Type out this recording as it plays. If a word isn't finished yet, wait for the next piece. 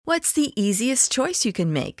What's the easiest choice you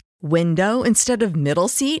can make? Window instead of middle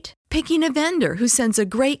seat? Picking a vendor who sends a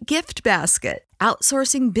great gift basket?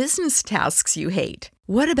 Outsourcing business tasks you hate?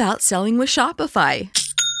 What about selling with Shopify?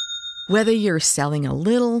 Whether you're selling a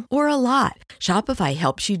little or a lot, Shopify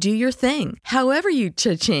helps you do your thing, however you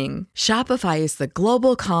cha-ching. Shopify is the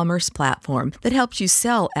global commerce platform that helps you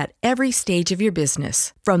sell at every stage of your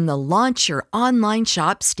business. From the launch your online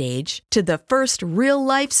shop stage to the first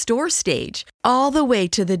real-life store stage, all the way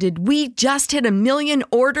to the did we just hit a million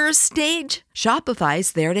orders stage.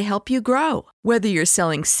 Shopify's there to help you grow. Whether you're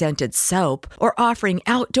selling scented soap or offering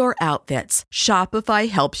outdoor outfits, Shopify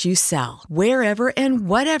helps you sell. Wherever and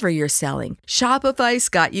whatever you're selling, Shopify's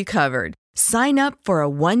got you covered. Sign up for a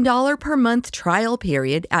 $1 per month trial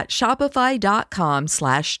period at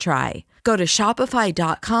shopify.com/try. Go to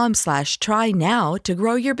shopify.com/try now to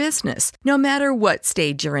grow your business, no matter what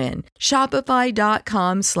stage you're in.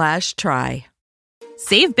 Shopify.com/try.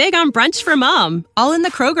 Save big on brunch for mom, all in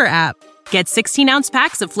the Kroger app. Get 16-ounce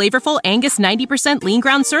packs of flavorful Angus 90% lean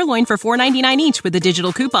ground sirloin for $4.99 each with a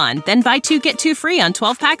digital coupon. Then buy 2, get 2 free on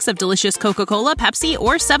 12 packs of delicious Coca-Cola, Pepsi,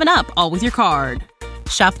 or 7-Up, all with your card.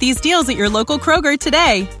 Shop these deals at your local Kroger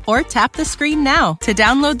today, or tap the screen now to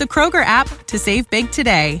download the Kroger app to save big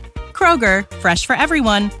today. Kroger, fresh for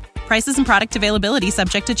everyone. Prices and product availability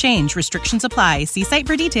subject to change. Restrictions apply. See site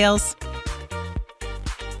for details.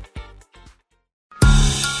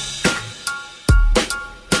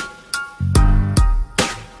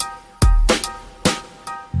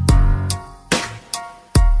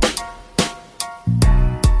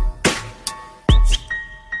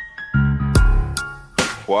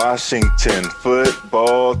 Washington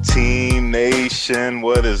football team nation,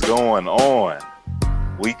 what is going on?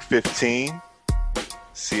 Week 15,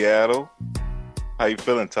 Seattle. How you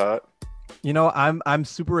feeling, Todd? You know, I'm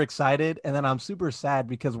super excited, and then I'm super sad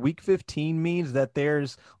because week 15 means that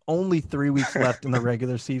there's only 3 weeks left in the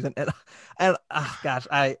regular season, and gosh,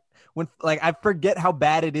 I forget how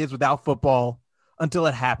bad it is without football until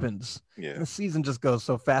it happens. Yeah, the season just goes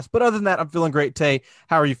so fast. But other than that, I'm feeling great. Tay,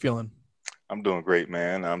 how are you feeling? I'm doing great,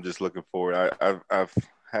 man. I'm just looking forward. I've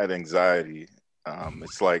had anxiety.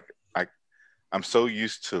 It's like I'm so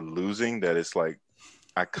used to losing that it's like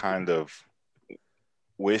I kind of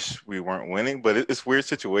wish we weren't winning. But it's a weird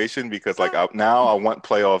situation because like now I want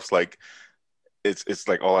playoffs. Like it's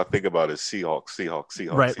like all I think about is Seahawks.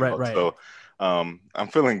 Right. So I'm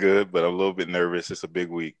feeling good, but I'm a little bit nervous. It's a big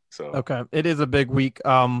week. So okay, it is a big week.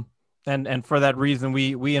 And for that reason,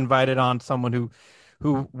 we invited on someone who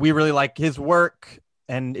we really like his work.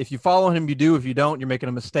 And if you follow him, you do. If you don't, you're making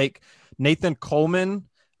a mistake. Nathan Coleman,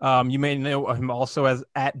 you may know him also as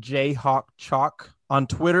 @JHawkChalk on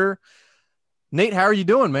Twitter. Nate, how are you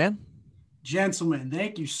doing, man? Gentlemen,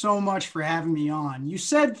 thank you so much for having me on. You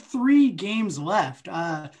said 3 games left.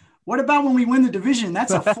 What about when we win the division?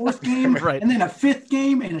 That's a 4th game, right. And then a 5th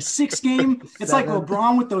game and a 6th game. It's like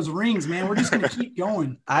LeBron with those rings, man. We're just going to keep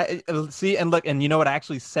going. I see, and look, and you know what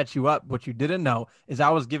actually set you up? What you didn't know is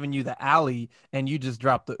I was giving you the alley, and you just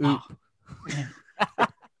dropped the oop. Oh, I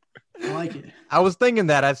like it. I was thinking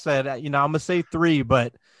that. I said, I'm going to say 3,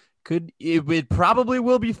 but it probably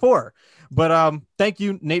will be 4. But thank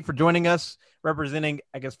you, Nate, for joining us, representing,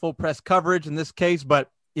 I guess, full press coverage in this case.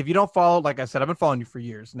 But if you don't follow, like I said, I've been following you for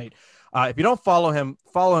years, Nate. If you don't follow him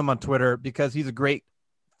on Twitter because he's a great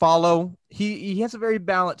follow. He has a very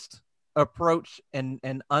balanced approach and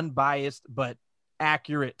unbiased but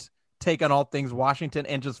accurate take on all things Washington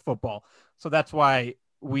and just football. So that's why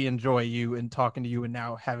we enjoy you and talking to you and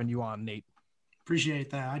now having you on, Nate.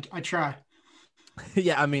 Appreciate that. I try.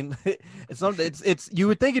 Yeah, I mean, it's you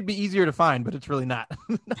would think it'd be easier to find, but it's really not.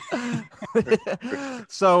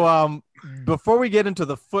 So before we get into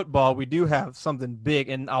the football, we do have something big,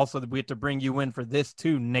 and also we have to bring you in for this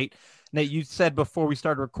too, Nate. Nate, you said before we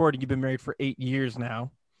started recording you've been married for 8 years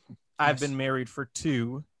now. Yes. I've been married for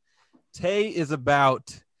 2. Tay is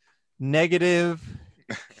about negative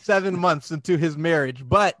 -7 months into his marriage,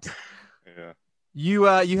 but yeah. You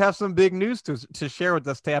have some big news to share with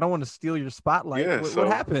us, Tay. I don't want to steal your spotlight. Yeah, what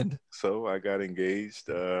happened? So I got engaged.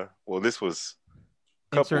 Well, this was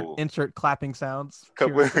insert clapping sounds.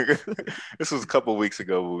 This was a couple weeks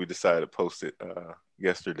ago, but we decided to post it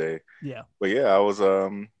yesterday. Yeah. But yeah, I was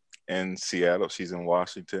in Seattle. She's in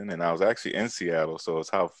Washington, and I was actually in Seattle. So it's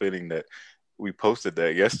how fitting that we posted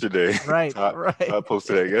that yesterday. Right. I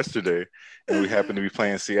posted that yesterday, and we happen to be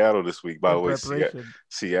playing Seattle this week. By the way,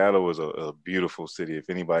 Seattle is a beautiful city.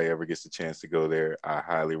 If anybody ever gets a chance to go there, I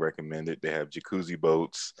highly recommend it. They have jacuzzi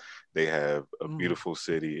boats. They have a beautiful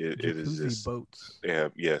city. It is just boats. They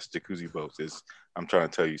have jacuzzi boats. I'm trying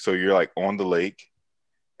to tell you. So you're like on the lake,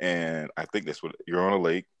 and I think that's what you're on a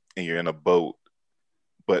lake, and you're in a boat,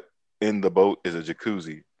 but in the boat is a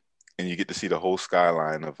jacuzzi, and you get to see the whole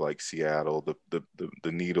skyline of like Seattle,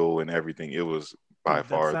 the Needle and everything. It was by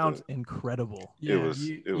far. That sounds incredible. Yeah, it was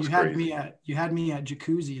you crazy. You had me at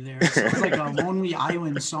jacuzzi there. So it's like a Lonely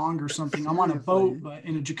Island song or something. I'm on a boat, but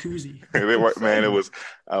in a jacuzzi. Man, it was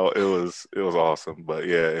awesome. But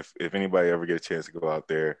yeah, if anybody ever get a chance to go out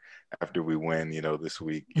there after we win, this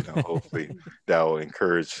week, hopefully that will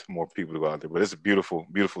encourage more people to go out there. But it's a beautiful,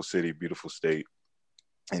 beautiful city, beautiful state.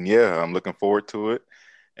 And yeah, I'm looking forward to it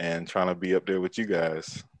and trying to be up there with you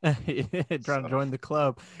guys. Trying to join the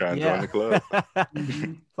club. Join the club.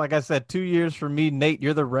 Like I said, 2 years for me. Nate,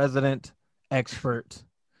 you're the resident expert.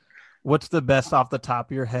 What's the best off the top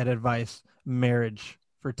of your head advice marriage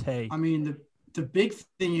for Tay? I mean, the big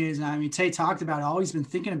thing is, Tay talked about it, all he's been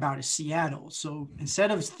thinking about is Seattle. So instead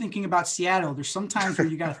of thinking about Seattle, there's some times where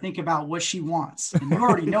you got to think about what she wants. And you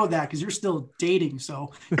already know that because you're still dating.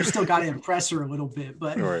 So you still got to impress her a little bit.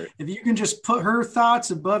 But right. If you can just put her thoughts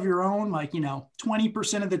above your own,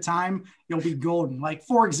 20% of the time, you'll be golden. Like,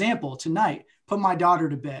 for example, tonight, put my daughter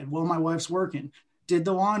to bed while my wife's working, did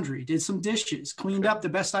the laundry, did some dishes, cleaned up the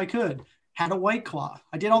best I could, had a White Claw.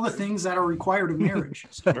 I did all the things that are required of marriage.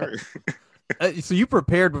 So. So you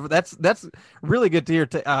prepared. That's really good to hear,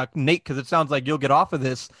 Nate, because it sounds like you'll get off of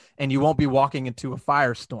this and you won't be walking into a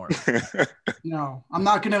firestorm. No, I'm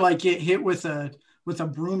not going to get hit with a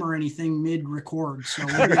broom or anything mid-record, so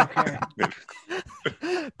we'll be okay.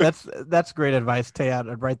 That's great advice, Tay.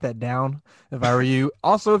 I'd write that down if I were you.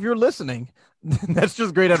 Also, if you're listening, that's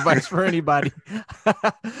just great advice for anybody.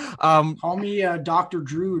 Call me Dr.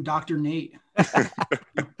 Drew, Dr. Nate.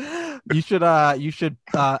 You should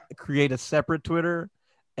create a separate Twitter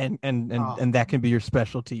and that can be your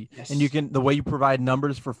specialty. Yes. And you can, the way you provide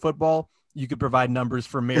numbers for football, you could provide numbers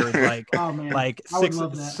for marriage. Like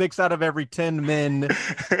six out of every 10 men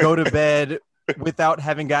go to bed without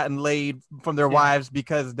having gotten laid from their wives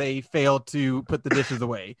because they failed to put the dishes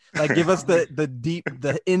away. Like, give us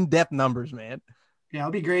the in-depth numbers, man. Yeah,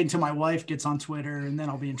 it'll be great until my wife gets on Twitter and then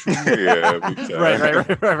I'll be in trouble.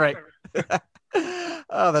 Right.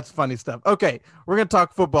 Oh, that's funny stuff. Okay, we're going to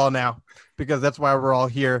talk football now because that's why we're all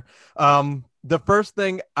here. The first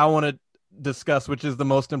thing I want to discuss, which is the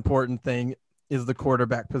most important thing, is the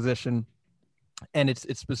quarterback position. And it's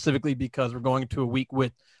specifically because we're going into a week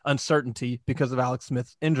with uncertainty because of Alex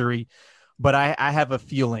Smith's injury. But I have a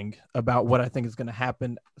feeling about what I think is going to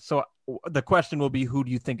happen. So the question will be, who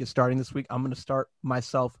do you think is starting this week? I'm going to start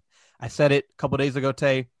myself. I said it a couple of days ago,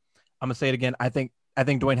 Tay. I'm going to say it again. I think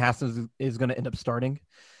Dwayne Haskins is going to end up starting.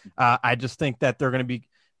 I just think that they're going to be,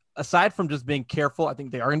 aside from just being careful, I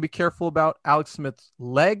think they are going to be careful about Alex Smith's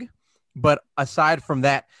leg. But aside from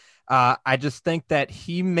that, I just think that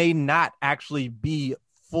he may not actually be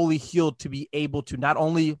fully healed to be able to not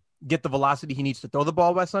only get the velocity he needs to throw the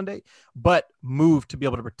ball by Sunday, but move to be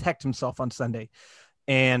able to protect himself on Sunday.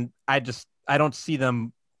 And I don't see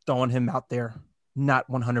them throwing him out there, not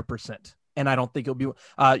 100%. And I don't think it'll be,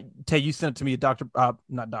 Tay, you sent it to me,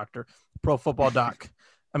 not doctor, Pro Football Doc.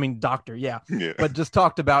 I mean, doctor. Yeah. But just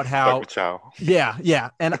talked about how, yeah.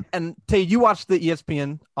 And Tay, you watched the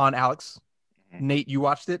ESPN on Alex. Mm-hmm. Nate, you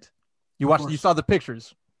watched it. You saw the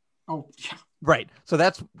pictures. Oh, yeah. Right. So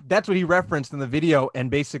that's what he referenced in the video.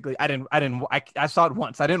 And basically I saw it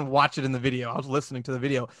once. I didn't watch it in the video. I was listening to the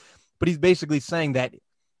video, but he's basically saying that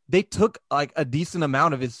they took like a decent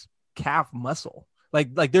amount of his calf muscle.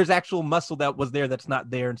 Like there's actual muscle that was there that's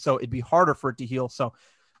not there. And so it'd be harder for it to heal. So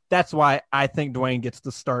that's why I think Dwayne gets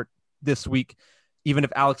the start this week, even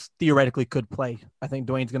if Alex theoretically could play. I think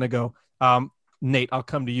Dwayne's going to go. Nate, I'll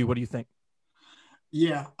come to you. What do you think?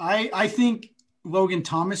 Yeah, I think Logan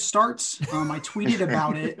Thomas starts. I tweeted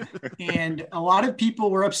about it, and a lot of people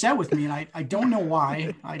were upset with me, and I don't know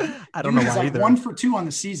why. I don't know why either. 1 for 2 on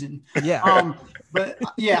the season. Yeah. But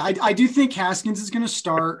yeah, I do think Haskins is going to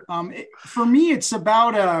start. For me, it's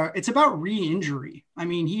about re-injury. I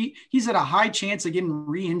mean, he's at a high chance of getting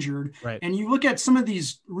re-injured. Right. And you look at some of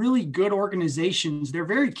these really good organizations; they're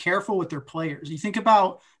very careful with their players. You think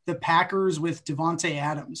about the Packers with Devontae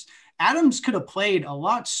Adams. Adams could have played a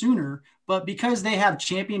lot sooner, but because they have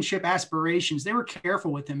championship aspirations, they were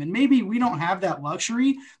careful with him. And maybe we don't have that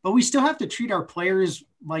luxury, but we still have to treat our players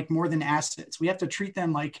like more than assets. We have to treat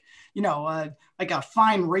them like, like a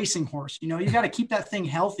fine racing horse. You got to keep that thing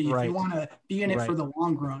healthy if you want to be in it for the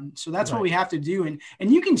long run. So that's what we have to do.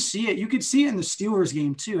 And you can see it. You could see it in the Steelers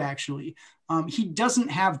game too, actually. He doesn't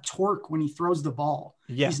have torque when he throws the ball.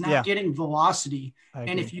 Yeah, he's not getting velocity.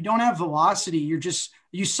 And if you don't have velocity,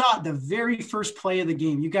 you saw it the very first play of the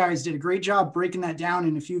game. You guys did a great job breaking that down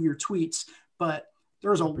in a few of your tweets, but There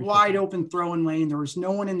was a wide open throwing lane. There was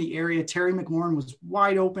no one in the area. Terry McLaurin was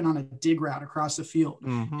wide open on a dig route across the field.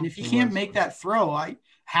 And if he can't make that throw,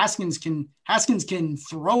 Haskins can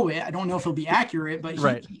throw it. I don't know if he'll be accurate, but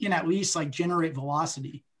he can at least like generate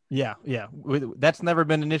velocity. Yeah. That's never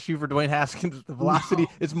been an issue for Dwayne Haskins. The velocity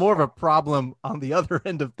is more of a problem on the other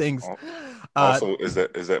end of things. Also, is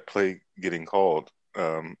that play getting called?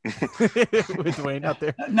 With Dwayne out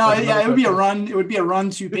there. No, it would be a run. It would be a run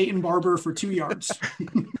to Peyton Barber for 2 yards.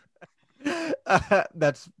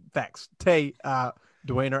 That's facts. Tay,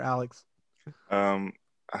 Dwayne or Alex? I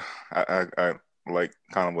like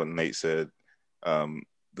kind of what Nate said.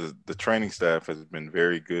 The training staff has been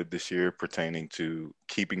very good this year pertaining to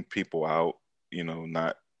keeping people out,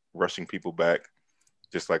 not rushing people back,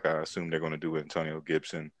 just like I assume they're going to do with Antonio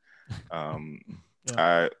Gibson.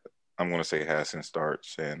 I'm going to say Haskins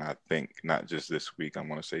starts, and I think not just this week. I'm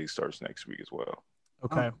going to say he starts next week as well.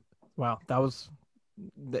 Okay. Wow. There's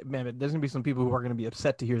going to be some people who are going to be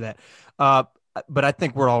upset to hear that. But I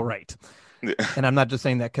think we're all right. Yeah. And I'm not just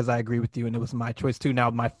saying that because I agree with you, and it was my choice too. Now,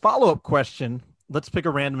 my follow-up question, let's pick a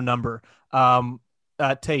random number.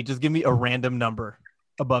 Tay, just give me a random number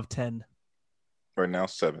above 10. Right now,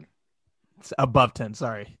 7. It's above 10,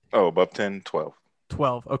 sorry. Oh, above 10, 12.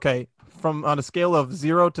 12. Okay. On a scale of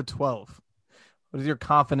 0 to 12, what is your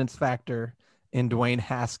confidence factor in Dwayne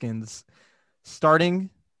Haskins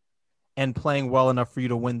starting and playing well enough for you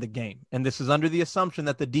to win the game? And this is under the assumption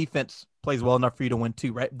that the defense plays well enough for you to win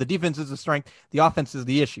too, right? The defense is the strength. The offense is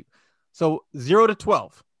the issue. So 0 to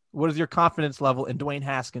 12, what is your confidence level in Dwayne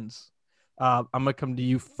Haskins? I'm going to come to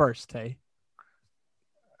you first, Tay.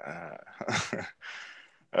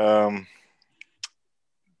 2.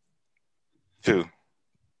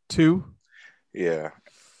 2? Yeah.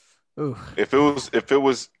 Ooh. If it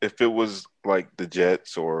was like the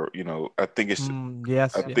Jets or I think it's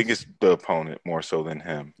think it's the opponent more so than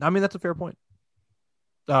him. I mean, that's a fair point.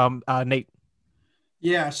 Nate.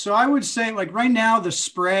 Yeah, so I would say like right now the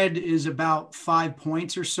spread is about 5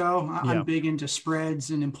 points or so. I'm big into spreads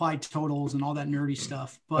and implied totals and all that nerdy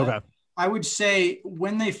stuff. But I would say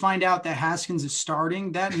when they find out that Haskins is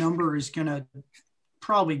starting, that number is gonna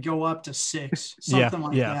probably go up to 6, something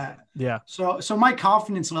like that. Yeah. So my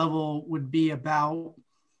confidence level would be about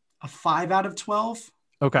a 5 out of 12.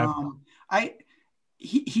 Okay.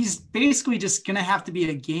 He's basically just going to have to be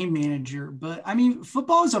a game manager, but I mean,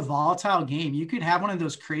 football is a volatile game. You could have one of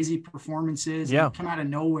those crazy performances and come out of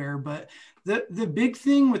nowhere. But the big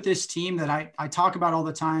thing with this team that I talk about all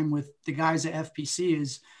the time with the guys at FPC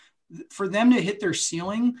is for them to hit their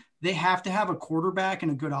ceiling, they have to have a quarterback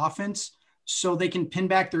and a good offense so they can pin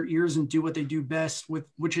back their ears and do what they do best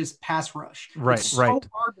which is pass rush. It's so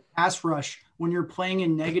hard to pass rush when you're playing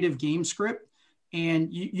in negative game script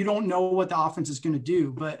and you don't know what the offense is going to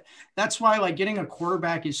do. But that's why like getting a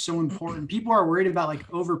quarterback is so important. People are worried about like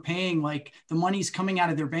overpaying, like the money's coming out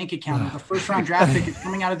of their bank account or the first round draft pick is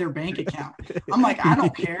coming out of their bank account. I'm like, I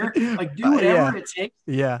don't care. Like do whatever it takes.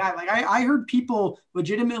 Yeah. Like I heard people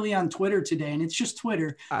legitimately on Twitter today, and it's just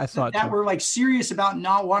Twitter, I saw that were like serious about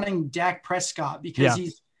not wanting Dak Prescott because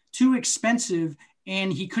he's too expensive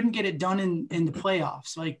and he couldn't get it done in the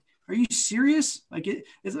playoffs. Like, are you serious? Like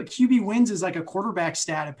it's like QB wins is like a quarterback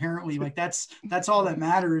stat, apparently. Like that's all that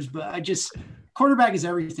matters. But quarterback is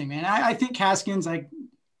everything, man. I think Haskins,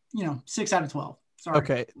 6 out of 12. Sorry.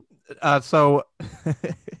 Okay. So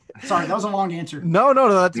sorry, that was a long answer. No,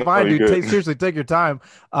 that's fine, dude. Seriously, take your time.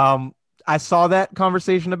 I saw that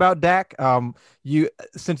conversation about Dak. I'm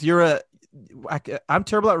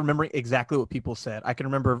terrible at remembering exactly what people said. I can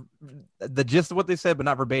remember the gist of what they said, but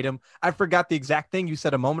not verbatim. I forgot the exact thing you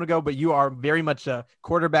said a moment ago, but you are very much a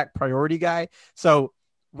quarterback priority guy. So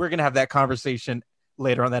we're going to have that conversation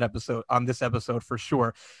later on this episode for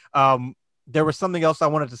sure. There was something else I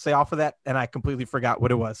wanted to say off of that, and I completely forgot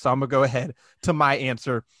what it was. So I'm going to go ahead to my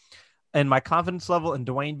answer. And my confidence level in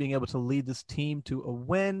Dwayne being able to lead this team to a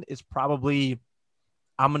win is probably,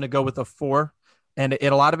 I'm going to go with a 4. And a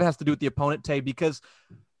lot of it has to do with the opponent, Tay, because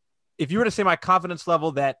if you were to say my confidence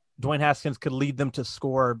level that Dwayne Haskins could lead them to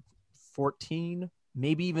score 14,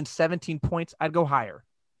 maybe even 17 points, I'd go higher.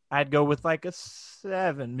 I'd go with like a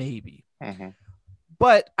 7, maybe. Mm-hmm.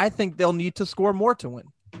 But I think they'll need to score more to win.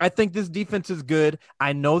 I think this defense is good.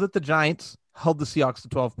 I know that the Giants held the Seahawks to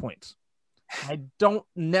 12 points. I don't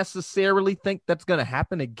necessarily think that's going to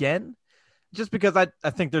happen again, just because I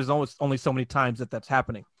think there's only so many times that's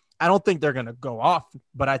happening. I don't think they're going to go off,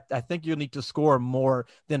 but I think you'll need to score more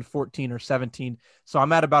than 14 or 17. So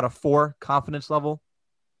I'm at about a 4 confidence level.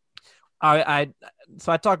 So I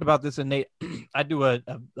talked about this, and Nate, I do a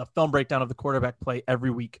film breakdown of the quarterback play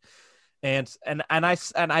every week. And I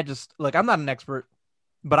just, like, I'm not an expert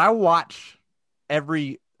but I watch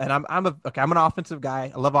every. And I'm an offensive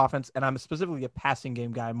guy. I love offense, and I'm specifically a passing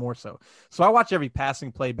game guy more so. So I watch every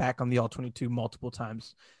passing play back on the All-22 multiple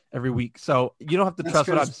times every week. So you don't have to trust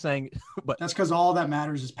what I'm saying. But that's because all that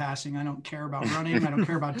matters is passing. I don't care about running. I don't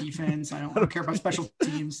care about defense. I don't care about special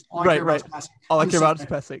teams. All I care about is passing. All I care about is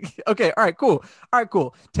passing. Okay. All right,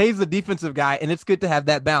 cool. Tay's the defensive guy, and it's good to have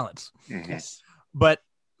that balance. Yes. But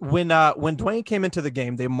when Dwayne came into the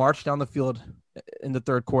game, they marched down the field in the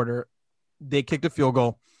third quarter. They kicked a field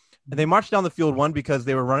goal. And they marched down the field, one, because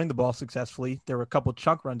they were running the ball successfully. There were a couple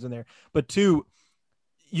chunk runs in there. But two,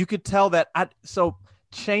 you could tell that so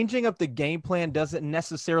changing up the game plan doesn't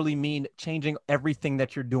necessarily mean changing everything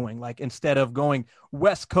that you're doing. Like instead of going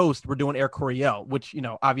West Coast, we're doing Air Coryell, which,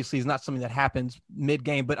 obviously is not something that happens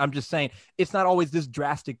mid-game. But I'm just saying it's not always this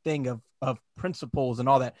drastic thing of principles and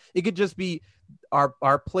all that. It could just be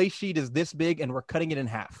our play sheet is this big and we're cutting it in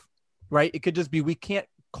half, right? It could just be we can't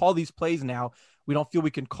call these plays now. We don't feel we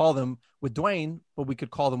can call them with Dwayne, but we could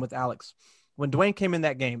call them with Alex. When Dwayne came in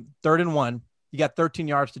that game, 3rd and 1, he got 13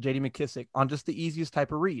 yards to J.D. McKissic on just the easiest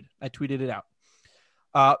type of read. I tweeted it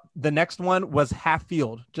out. The next one was half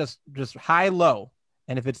field, just high, low.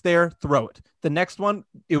 And if it's there, throw it. The next one,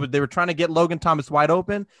 they were trying to get Logan Thomas wide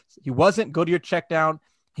open. He wasn't. Go to your check down.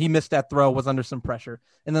 He missed that throw, was under some pressure.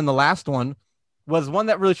 And then the last one was one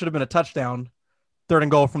that really should have been a touchdown, 3rd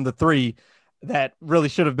and goal from the 3. That really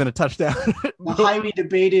should have been a touchdown. A highly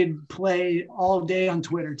debated play all day on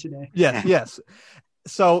Twitter today. Yes.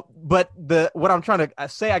 So, but what I'm trying to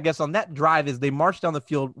say, I guess, on that drive is they marched down the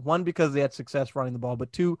field, one, because they had success running the ball,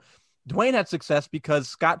 but two, Dwayne had success because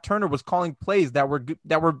Scott Turner was calling plays that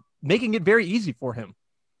were making it very easy for him.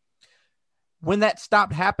 When that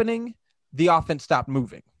stopped happening, the offense stopped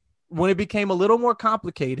moving. When it became a little more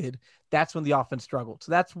complicated, that's when the offense struggled.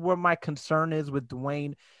 So that's where my concern is with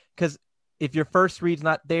Dwayne, because if your first read's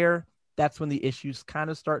not there, that's when the issues kind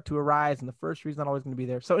of start to arise, and the first read's not always going to be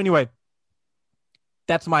there. So anyway,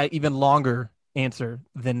 that's my even longer answer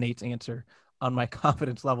than Nate's answer on my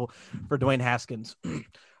confidence level for Dwayne Haskins.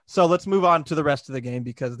 So let's move on to the rest of the game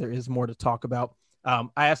because there is more to talk about. I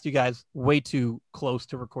asked you guys way too close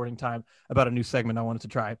to recording time about a new segment I wanted to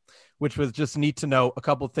try, which was just need to know a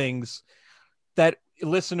couple things that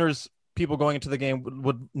listeners, people going into the game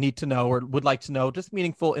would need to know or would like to know, just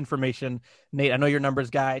meaningful information. Nate, I know you're a numbers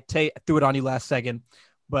guy. Tay, threw it on you last second,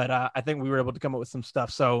 but I think we were able to come up with some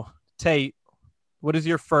stuff. So Tay, what is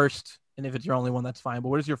your first, and if it's your only one, that's fine, but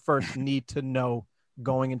what is your first need to know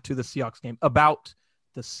going into the Seahawks game about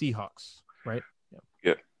the Seahawks, right?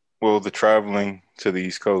 Yeah. Well, the traveling to the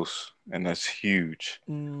East Coast, and that's huge.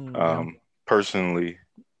 Personally,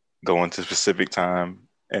 going to Pacific time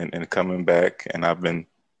and coming back, and I've been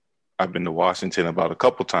to Washington about a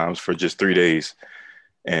couple times for just 3 days,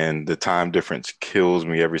 and the time difference kills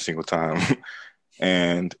me every single time.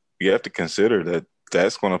 And you have to consider that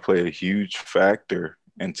that's going to play a huge factor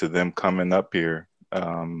into them coming up here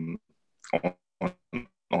on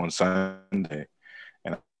Sunday.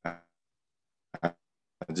 And I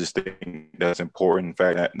just think that's important. In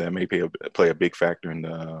fact, that may play a big factor in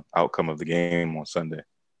the outcome of the game on Sunday,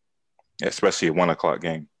 especially a 1:00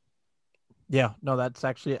 game. Yeah, no, that's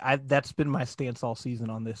actually that's been my stance all season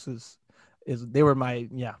on this is they were my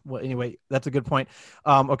well, anyway, that's a good point.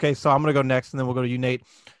 Okay, so I'm gonna go next and then we'll go to you, Nate.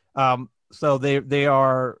 So the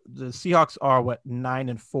Seahawks are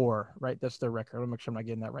 9-4, right? That's their record. Let me make sure I'm not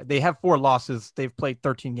getting that right. They have 4 losses. They've played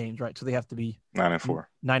 13 games, right? So they have to be 9-4.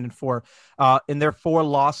 9-4. In their 4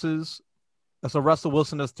 losses, so Russell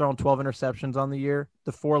Wilson has thrown 12 interceptions on the year.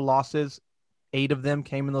 The 4 losses, 8 of them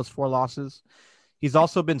came in those 4 losses. He's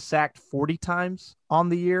also been sacked 40 times on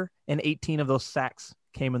the year, and 18 of those sacks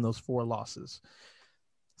came in those 4 losses.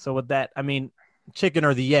 So with that, I mean, chicken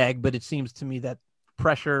or the egg, but it seems to me that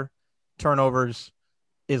pressure, turnovers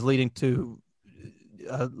is leading to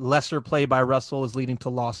lesser play by Russell is leading to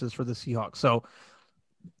losses for the Seahawks. So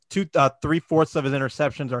 3/4 of his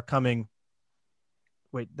interceptions are coming.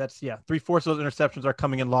 Wait, that's 3/4 of those interceptions are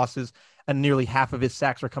coming in losses, and nearly half of his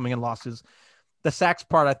sacks are coming in losses. The sacks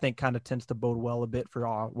part, I think, kind of tends to bode well a bit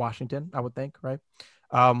for Washington, I would think, right?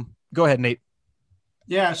 Go ahead, Nate.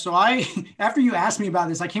 Yeah, so after you asked me about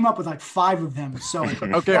this, I came up with like 5 of them. So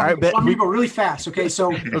okay, all right, I'm going to go really fast. Okay,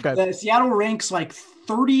 so The Seattle ranks like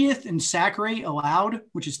 30th in sack rate allowed,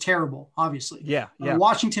 which is terrible, obviously. Yeah.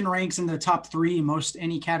 Washington ranks in the top 3 in most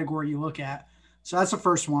any category you look at. So that's the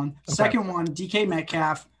first one. Okay. Second one, DK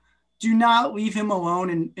Metcalf. Do not leave him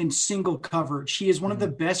alone in single coverage. He is one of the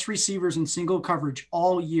best receivers in single coverage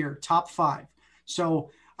all year, top 5. So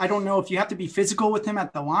I don't know if you have to be physical with him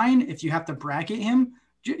at the line, if you have to bracket him,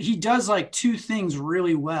 he does like two things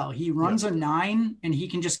really well. He runs a 9 and he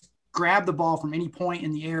can just grab the ball from any point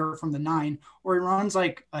in the air from the 9, or he runs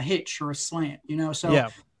like a hitch or a slant, So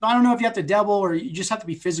I don't know if you have to double or you just have to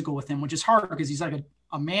be physical with him, which is hard because he's like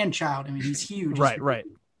a man child. I mean, he's huge. Right.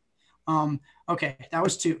 Okay. That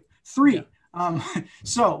was 2. 3.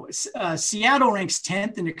 So Seattle ranks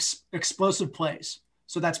 10th in explosive plays.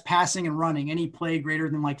 So that's passing and running, any play greater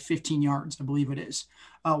than like 15 yards, I believe it is.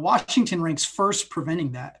 Washington ranks 1st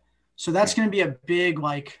preventing that. So that's going to be a big,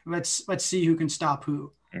 like, let's see who can stop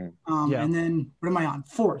who. And then what am I on?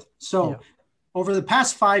 4th. So over the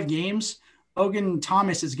past 5 games, Logan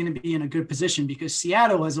Thomas is going to be in a good position because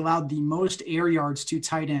Seattle has allowed the most air yards to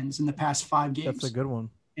tight ends in the past 5 games. That's a good one.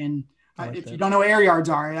 And if you don't know what air yards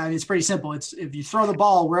are, it's pretty simple. It's if you throw the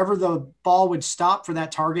ball, wherever the ball would stop for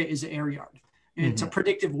that target is an air yard. And it's a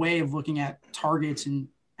predictive way of looking at targets and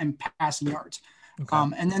passing yards. Okay.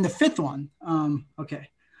 And then the 5th one,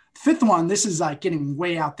 5th one, this is like getting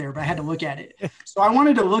way out there, but I had to look at it. So I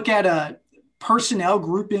wanted to look at personnel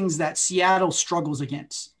groupings that Seattle struggles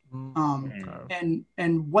against. And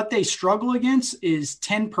what they struggle against is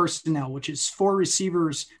 10 personnel, which is 4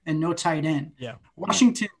 receivers and no tight end. Yeah.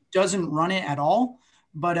 Washington doesn't run it at all,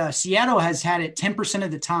 but Seattle has had it 10% of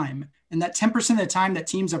the time. And that 10% of the time that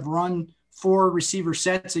teams have run 4 receiver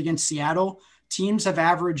sets against Seattle, teams have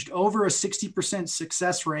averaged over a 60%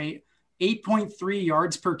 success rate, 8.3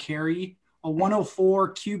 yards per carry, a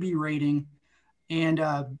 104 QB rating. And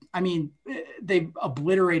they've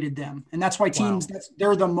obliterated them. And that's why teams,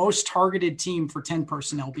 they're the most targeted team for 10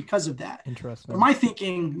 personnel because of that. Interesting. But my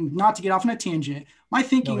thinking, not to get off on a tangent, my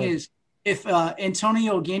thinking is if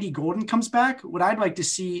Antonio Gandy Golden comes back, what I'd like to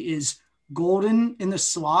see is Golden in the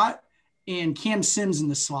slot and Cam Sims in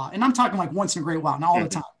the slot. And I'm talking like once in a great while, not all the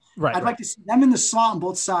time. I'd like to see them in the slot on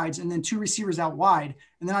both sides and then 2 receivers out wide.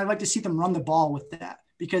 And then I'd like to see them run the ball with that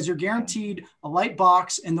because you're guaranteed a light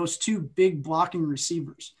box and those 2 big blocking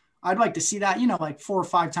receivers. I'd like to see that, like 4 or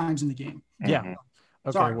 5 times in the game. Yeah.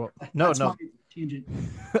 Okay. Sorry. Well, no. Tangent.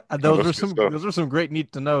 those are some great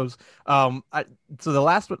need to knows. So the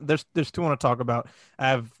last one, there's 2 I want to talk about.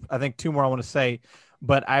 I think 2 more I want to say,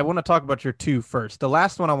 but I want to talk about your 2 first. The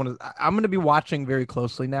last one I'm going to be watching very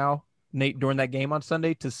closely now, Nate, during that game on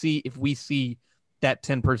Sunday to see if we see that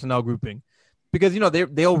 10 personnel grouping, because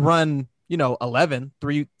they'll run 11,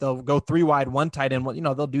 3, they'll go 3 wide, 1 tight end,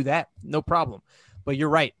 they'll do that, no problem. But you're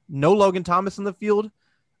right, no Logan Thomas in the field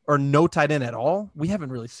or no tight end at all. We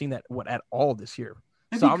haven't really seen that at all this year.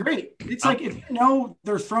 That'd be great. It's like if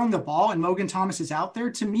they're throwing the ball and Logan Thomas is out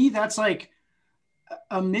there, to me that's like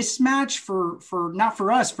a mismatch for not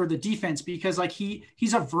for us, for the defense, because like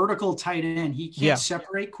he's a vertical tight end. He can't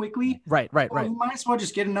separate quickly. Right. You might as well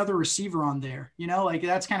just get another receiver on there. Like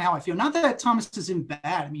that's kind of how I feel. Not that Thomas isn't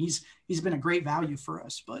bad. I mean, he's been a great value for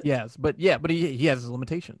us, but he has his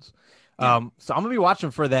limitations. So I'm gonna be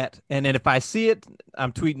watching for that. And then if I see it,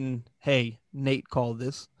 I'm tweeting, "Hey, Nate called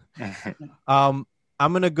this."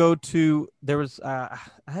 I'm gonna go to I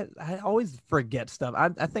always forget stuff.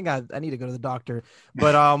 I think I need to go to the doctor.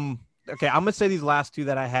 But okay, I'm gonna say these last 2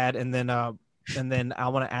 that I had, and then I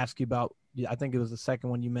want to ask you about. I think it was the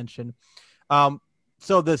second one you mentioned.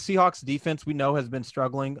 So the Seahawks defense we know has been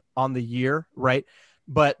struggling on the year, right?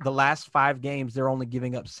 But the last 5 games they're only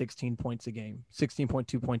giving up 16 points a game,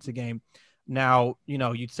 16.2 points a game. Now,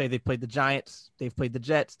 you'd say they played the Giants, they've played the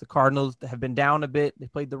Jets, the Cardinals have been down a bit, they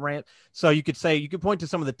played the Rams. So you could point to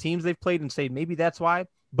some of the teams they've played and say maybe that's why.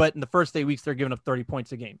 But in the first 8 weeks, they're giving up 30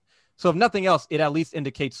 points a game. So if nothing else, it at least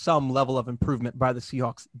indicates some level of improvement by the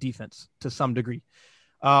Seahawks defense to some degree.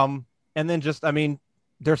 And then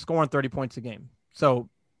they're scoring 30 points a game. So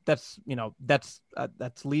that's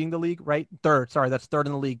leading the league, right? That's third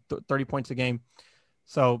in the league, 30 points a game.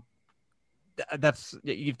 So that's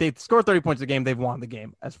if they score 30 points a game, they've won the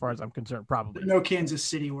game as far as I'm concerned, probably. No Kansas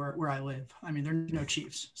City where I live. I mean, they're no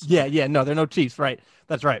Chiefs. So. No, they're no Chiefs, right?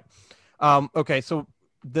 That's right. Okay, so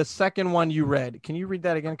the second one you read, can you read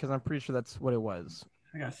that again? Because I'm pretty sure that's what it was.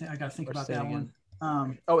 I gotta think about that one.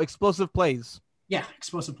 Explosive plays. Yeah,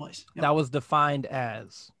 explosive plays. Yep. That was defined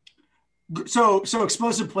as. So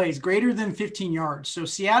explosive plays greater than 15 yards. So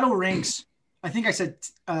Seattle ranks, I think I said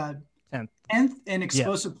 10th in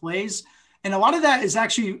explosive plays. And a lot of that is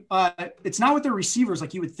actually, it's not with their receivers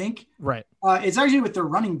like you would think. Right. It's actually with their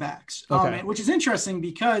running backs, okay. Which is interesting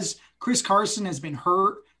because Chris Carson has been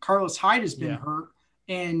hurt. Carlos Hyde has been hurt.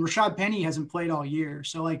 And Rashad Penny hasn't played all year.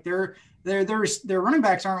 So like their running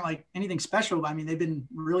backs aren't like anything special. I mean, they've been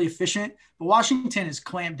really efficient, but Washington is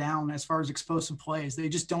clamped down as far as explosive plays. They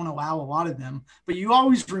just don't allow a lot of them, but you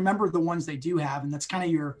always remember the ones they do have. And that's kind of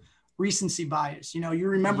your recency bias. You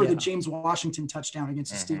remember the James Washington touchdown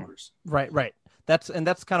against the Steelers. Right. That's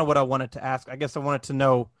kind of what I wanted to ask. I guess I wanted to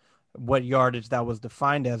know what yardage that was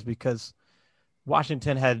defined as, because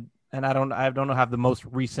Washington had, and I don't know, have the most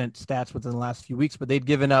recent stats within the last few weeks, but they'd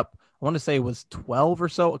given up, I want to say it was 12 or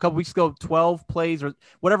so, a couple weeks ago, 12 plays or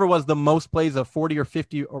whatever was the most plays of 40 or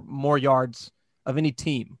 50 or more yards of any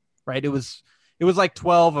team, right? It was like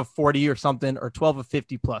 12 of 40 or something, or 12 of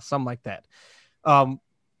 50 plus, something like that.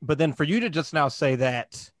 But then for you to just now say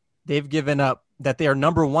that they've given up, that they are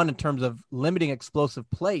number one in terms of limiting explosive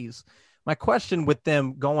plays. My question with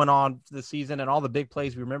them going on the season and all the big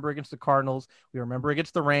plays, we remember against the Cardinals, we remember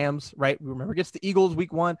against the Rams, right? We remember against the Eagles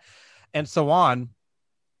week 1 and so on,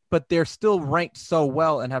 but they're still ranked so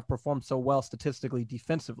well and have performed so well statistically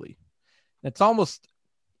defensively. It's almost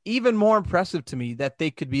even more impressive to me that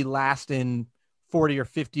they could be last in 40 or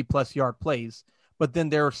 50 plus yard plays, but then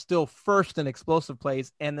they're still first in explosive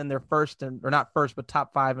plays. And then they're first in, or not first, but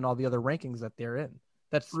top 5 in all the other rankings that they're in.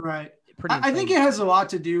 That's right. Pretty I think it has a lot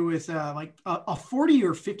to do with like a 40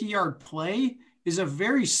 or 50 yard play is a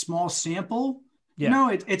very small sample.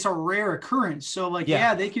 Yeah. It's a rare occurrence. So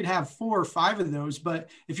they could have 4 or 5 of those, but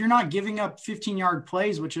if you're not giving up 15-yard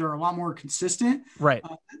plays, which are a lot more consistent, right,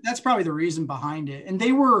 that's probably the reason behind it. And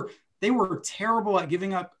they were terrible at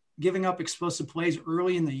giving up explosive plays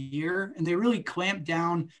early in the year, and they really clamped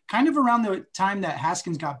down kind of around the time that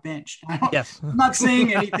Haskins got benched. I'm not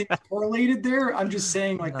saying anything correlated there. I'm just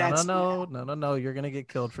saying no, you're gonna get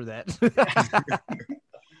killed for that.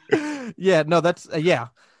 That's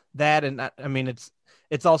that, and I mean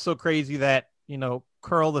it's also crazy that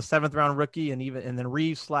Curl, the 7th round rookie, and then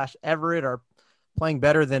Reeves / Everett are playing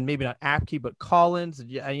better than maybe not Apke but Collins,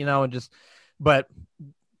 but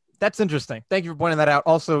that's interesting. Thank you for pointing that out.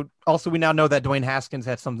 Also, we now know that Dwayne Haskins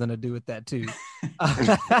had something to do with that too.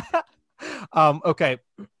 Okay.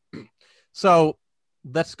 So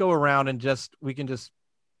let's go around and we can just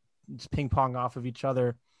ping pong off of each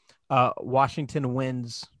other. Washington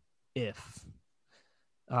wins if,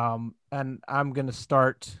 and I'm going to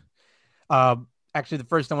start. Actually, the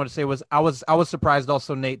first thing I want to say was I was surprised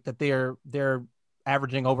also, Nate, that they're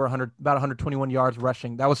averaging over 100, about 121 yards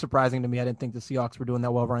rushing. That was surprising to me. I didn't think the Seahawks were doing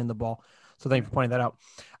that well running the ball. So thank you for pointing that out.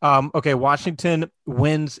 Okay. Washington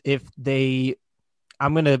wins if I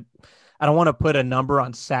don't want to put a number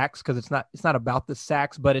on sacks, because it's not about the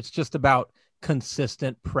sacks, but it's just about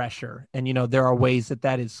consistent pressure. And, there are ways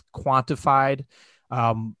that is quantified.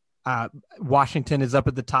 Washington is up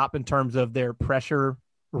at the top in terms of their pressure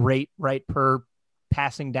rate, right, per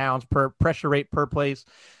passing downs, per pressure rate per plays.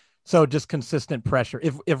 So just consistent pressure.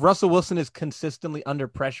 If Russell Wilson is consistently under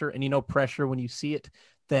pressure, and pressure when you see it,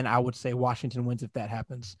 then I would say Washington wins if that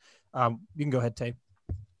happens. You can go ahead, Tay.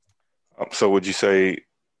 So would you say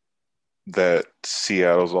that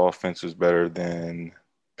Seattle's offense is better than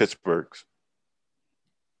Pittsburgh's?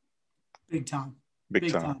 Big time.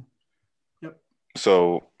 Big time. Yep.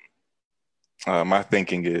 So my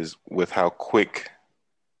thinking is, with how quick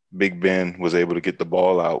Big Ben was able to get the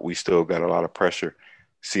ball out, we still got a lot of pressure.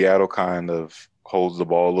 Seattle kind of holds the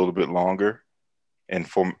ball a little bit longer, and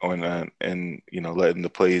letting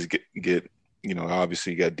the plays get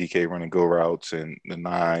obviously you got DK running go routes and the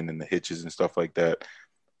 9 and the hitches and stuff like that.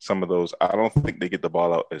 Some of those, I don't think they get the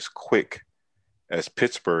ball out as quick as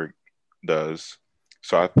Pittsburgh does.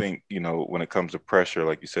 So I think, when it comes to pressure,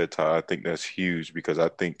 like you said, Todd, I think that's huge, because I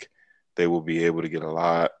think they will be able to get a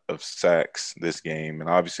lot of sacks this game.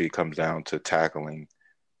 And obviously it comes down to tackling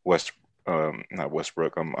not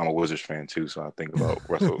Westbrook. I'm a Wizards fan too, so I think about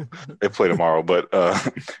Russell. They play tomorrow, but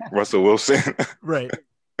Russell Wilson. Right.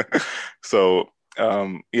 So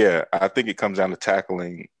I think it comes down to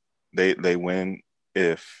tackling. They win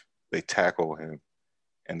if they tackle him,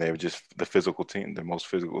 and they're just the physical team, the most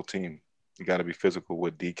physical team. You got to be physical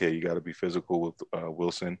with DK. You got to be physical with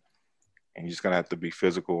Wilson, and you're just gonna have to be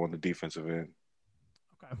physical on the defensive end.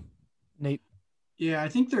 Okay, Nate. Yeah, I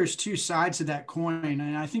think there's 2 sides to that coin,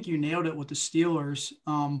 and I think you nailed it with the Steelers.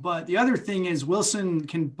 But the other thing is Wilson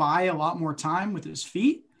can buy a lot more time with his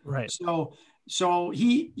feet. Right. So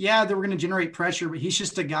they were going to generate pressure, but he's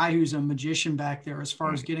just a guy who's a magician back there as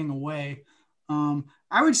far as getting away.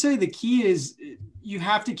 I would say the key is you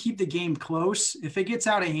have to keep the game close. If it gets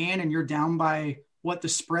out of hand and you're down by what the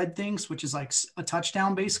spread thinks, which is like a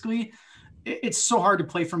touchdown basically, it's so hard to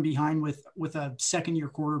play from behind with a second-year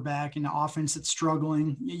quarterback and an offense that's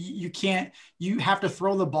struggling. You have to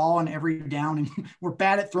throw the ball on every down, and we're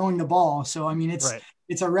bad at throwing the ball. So, I mean,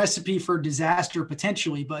 it's a recipe for disaster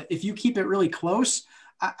potentially, but if you keep it really close,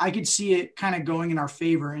 I could see it kind of going in our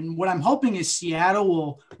favor. And what I'm hoping is Seattle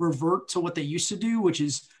will revert to what they used to do, which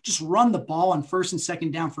is just run the ball on first and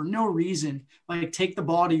second down for no reason. Like, take the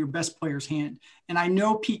ball to your best player's hand. And I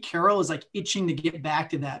know Pete Carroll is like itching to get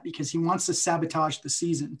back to that because he wants to sabotage the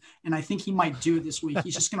season. And I think he might do it this week.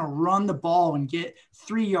 He's just going to run the ball and get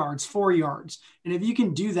 3 yards, 4 yards. And if you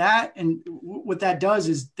can do that, and what that does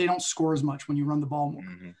is they don't score as much when you run the ball more.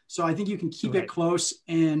 Mm-hmm. So I think you can keep it close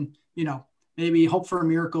and, maybe hope for a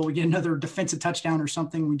miracle. We get another defensive touchdown or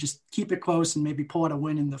something. We just keep it close and maybe pull out a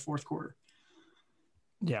win in the fourth quarter.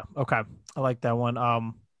 Yeah. Okay. I like that one.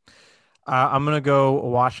 I'm going to go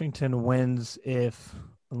Washington wins if,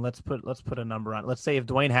 and let's put a number on it. Let's say if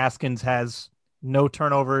Dwayne Haskins has no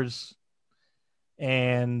turnovers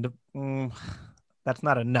and that's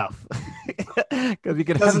not enough because he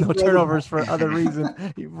could have no turnovers for other reasons.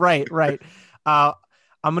 Right. I'm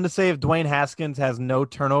going to say if Dwayne Haskins has no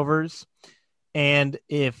turnovers and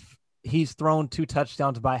if he's thrown 2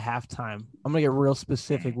 touchdowns by halftime, I'm going to get real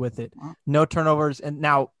specific with it. No turnovers. And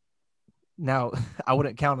now I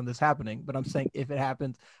wouldn't count on this happening, but I'm saying if it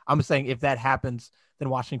happens, I'm saying if that happens, then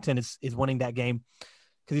Washington is winning that game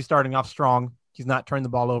because he's starting off strong. He's not turning the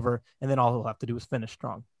ball over. And then all he'll have to do is finish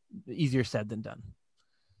strong. Easier said than done.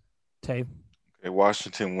 Tay? Okay,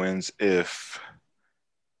 Washington wins if,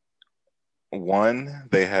 1,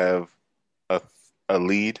 they have a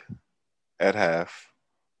lead at half,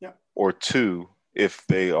 or 2, if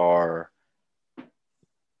they are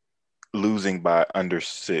losing by under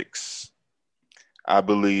 6. I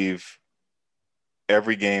believe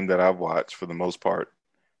every game that I've watched, for the most part,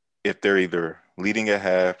 if they're either leading at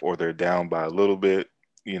half or they're down by a little bit,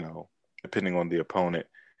 depending on the opponent,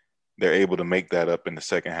 they're able to make that up in the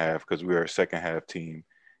second half because we are a second half team.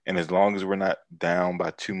 And as long as we're not down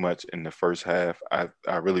by too much in the first half, I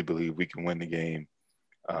really believe we can win the game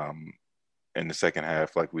in the second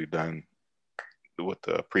half like we've done with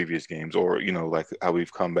the previous games, or, like how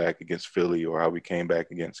we've come back against Philly or how we came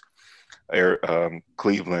back against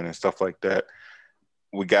Cleveland and stuff like that.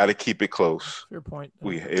 We got to keep it close. Fair point.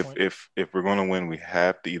 If we're going to win, we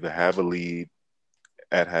have to either have a lead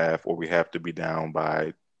at half or we have to be down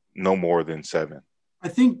by no more than 7. I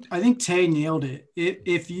think Tay nailed it.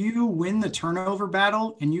 If you win the turnover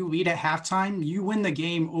battle and you lead at halftime, you win the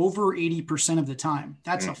game over 80% of the time.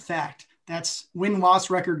 That's a fact. That's win-loss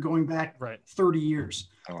record going back 30 years.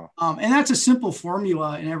 And that's a simple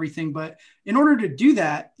formula and everything. But in order to do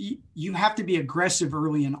that, you have to be aggressive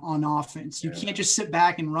early on offense. You can't just sit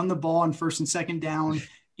back and run the ball on first and second down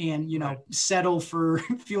and, settle for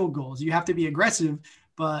field goals. You have to be aggressive.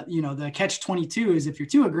 But, the catch-22 is if you're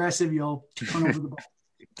too aggressive, you'll turn over the ball.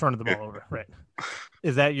 Turn the ball over, right.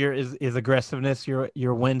 Is that is aggressiveness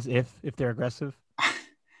your wins if they're aggressive?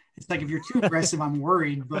 It's like if you're too aggressive, I'm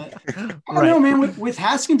worried. But I don't know, man. With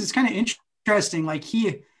Haskins, it's kind of interesting. Like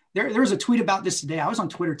there was a tweet about this today. I was on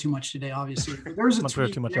Twitter too much today, obviously. But there was a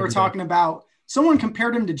tweet they were talking about. Someone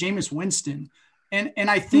compared him to Jameis Winston, and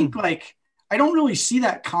I think I don't really see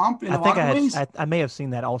that comp in a lot of ways. I may have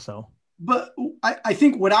seen that also. But I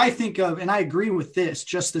think what I think of, and I agree with this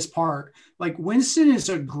part, like Winston is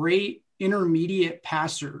a great intermediate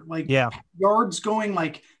passer, yards going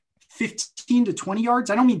like 15 to 20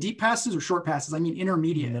 yards. I don't mean deep passes or short passes. I mean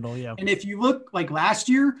intermediate. Middle, yeah. And if you look like last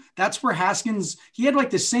year, that's where Haskins, he had like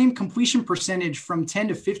the same completion percentage from 10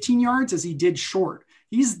 to 15 yards as he did short.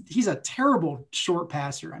 He's a terrible short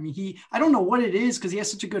passer. I mean, I don't know what it is because he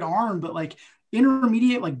has such a good arm, but like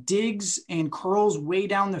intermediate, like digs and curls way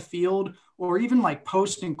down the field, or even like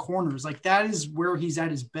post and corners, like that is where he's at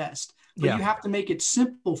his best. But you have to make it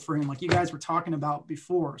simple for him, like you guys were talking about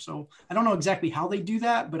before. So I don't know exactly how they do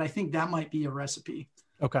that, but I think that might be a recipe.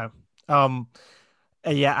 Okay. You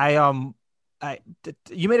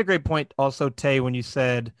made a great point also, Tay, when you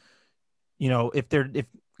said,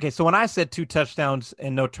 okay, so when I said 2 touchdowns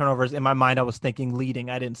and no turnovers, in my mind, I was thinking leading.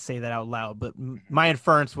 I didn't say that out loud, but my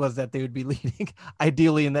inference was that they would be leading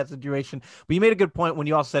ideally in that situation. But you made a good point when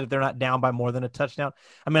you all said if they're not down by more than a touchdown.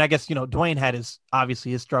 I mean, I guess, Dwayne had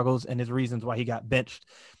obviously his struggles and his reasons why he got benched.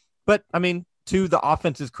 But I mean, to the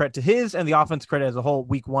offense's credit, to his and the offense credit as a whole,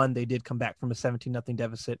 week 1, they did come back from a 17-0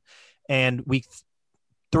 deficit. And week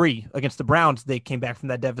 3 against the Browns, they came back from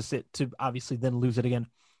that deficit to obviously then lose it again.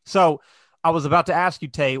 So I was about to ask you,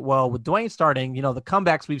 Tay, well, with Dwayne starting, the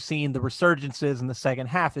comebacks we've seen, the resurgences in the second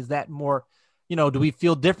half, is that more, do we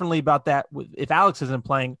feel differently about that if Alex isn't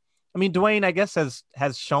playing? I mean, Dwayne, I guess,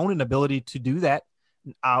 has shown an ability to do that.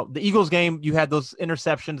 The Eagles game, you had those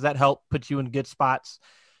interceptions that helped put you in good spots.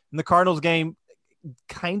 In the Cardinals game,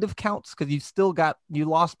 kind of counts because you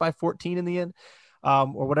lost by 14 in the end,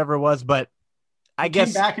 or whatever it was. But He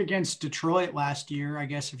guess came back against Detroit last year, I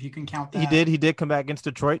guess, if you can count that. he did come back against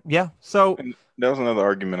Detroit. Yeah. So And that was another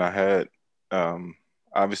argument I had.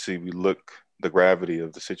 Obviously, the gravity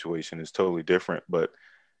of the situation is totally different, but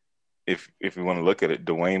if we want to look at it,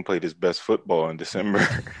 Dwayne played his best football in December.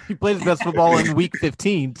 he played his best football in week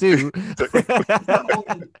 15 too.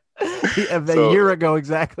 A year ago,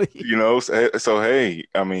 exactly. So hey,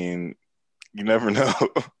 I mean, you never know.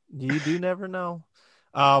 You do never know.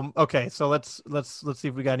 Okay, so let's see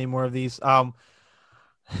if we got any more of these. I'm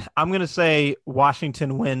gonna say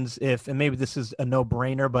Washington wins and maybe this is a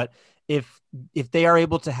no-brainer, but if they are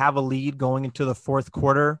able to have a lead going into the fourth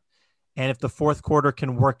quarter, and if the fourth quarter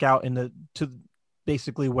can work out to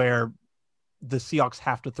basically where the Seahawks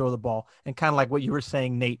have to throw the ball, and kind of like what you were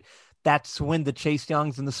saying, Nate, that's when the Chase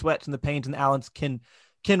Youngs and the Sweats and the Paynes and the Allens can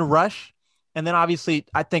rush. And then obviously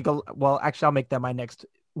I think, well, actually I'll make that my next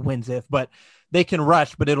wins if, but they can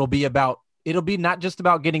rush, but it'll be not just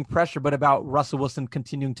about getting pressure, but about Russell Wilson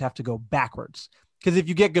continuing to have to go backwards. Because if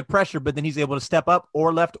you get good pressure, but then he's able to step up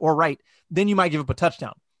or left or right, then you might give up a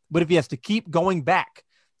touchdown. But if he has to keep going back,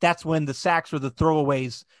 that's when the sacks or the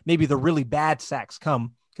throwaways, maybe the really bad sacks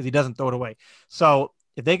come because he doesn't throw it away. So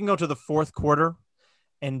if they can go to the fourth quarter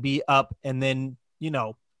and be up and then,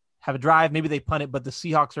 have a drive, maybe they punt it, but the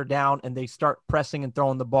Seahawks are down and they start pressing and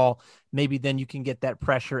throwing the ball, maybe then you can get that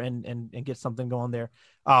pressure and get something going there.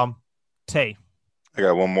 Tay. I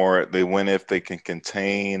got one more. They win if they can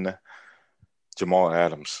contain Jamal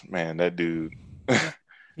Adams. Man, that dude.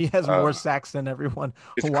 He has more sacks than everyone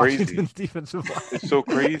on Washington's defensive line. It's so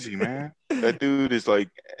crazy, man. That dude is like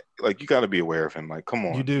you got to be aware of him. Like, come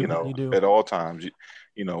on. You do. At all times.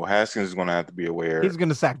 Haskins is going to have to be aware. He's going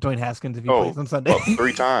to sack Dwayne Haskins if he plays on Sunday.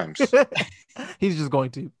 3 times. He's just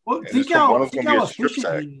going to. Well, think how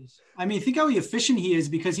efficient he is. I mean, think how efficient he is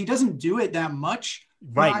because he doesn't do it that much.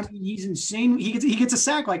 Right. I mean, he's insane. He gets a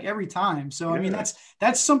sack like every time. So, I mean,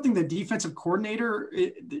 that's something the defensive coordinator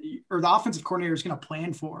or the offensive coordinator is going to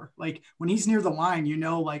plan for. Like when he's near the line,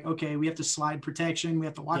 like, okay, we have to slide protection. We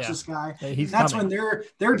have to watch this guy. Yeah, that's when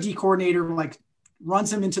their D coordinator like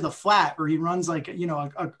runs him into the flat or he runs like,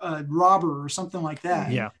 a robber or something like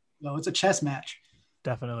that. Yeah. So it's a chess match.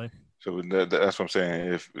 Definitely. So that's what I'm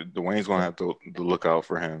saying. If Dwayne's going to have to look out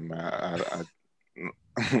for him,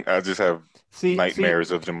 I just have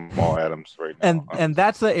nightmares of Jamal Adams right now. And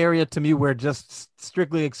that's the area to me where just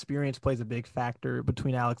strictly experience plays a big factor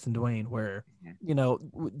between Alex and Dwayne, where,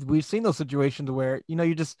 we've seen those situations where,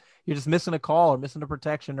 you're just missing a call or missing a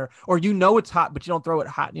protection or it's hot, but you don't throw it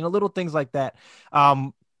hot, little things like that.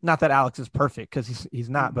 Not that Alex is perfect because he's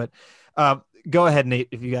not, but go ahead, Nate,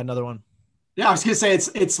 if you got another one. Yeah, I was going to say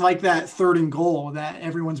it's like that 3rd and goal that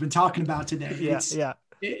everyone's been talking about today. Yeah.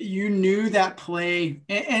 You knew that play,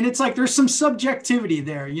 and it's like there's some subjectivity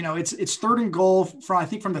there. It's 3rd and goal from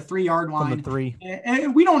the 3-yard line. From the 3.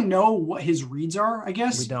 And we don't know what his reads are, I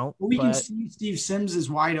guess. We don't. But we can see Steve Sims is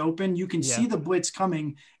wide open. You can see the blitz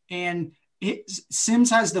coming, and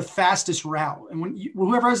Sims has the fastest route. And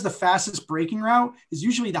whoever has the fastest breaking route is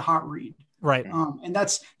usually the hot read. Right. And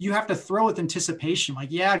you have to throw with anticipation. Like,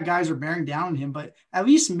 guys are bearing down on him, but at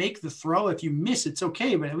least make the throw. If you miss, it's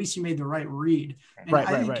okay, but at least you made the right read. And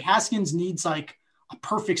I think Haskins needs like a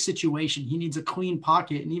perfect situation. He needs a clean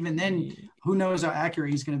pocket. And even then, who knows how accurate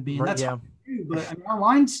he's going to be. And that's hard to do, but I mean, our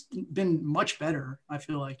line's been much better, I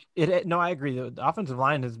feel like. No, I agree. The offensive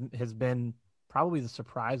line has been probably the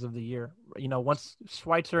surprise of the year. Once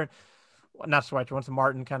once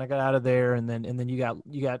Martin kind of got out of there, and then you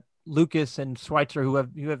got Lucas and Schweitzer who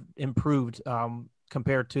have improved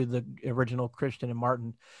compared to the original Christian and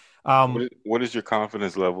Martin. What is your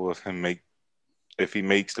confidence level of him if he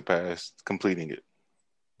makes the pass, completing it?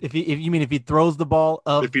 If he throws the ball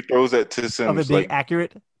if he throws that to Sims, of it being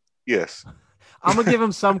accurate? Yes. I'm gonna give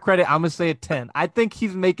him some credit. I'm gonna say a 10. I think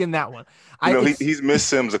he's making that one. He's missed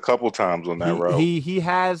Sims a couple times on that route. He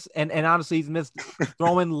has, and honestly, he's missed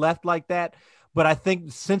throwing left like that. But I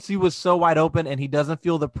think since he was so wide open and he doesn't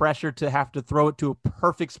feel the pressure to have to throw it to a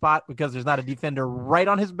perfect spot because there's not a defender right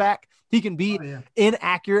on his back, he can be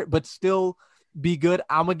inaccurate but still be good.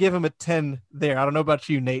 I'm going to give him a 10 there. I don't know about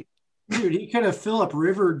you, Nate. Dude, he could have Phillip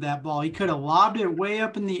Rivered that ball. He could have lobbed it way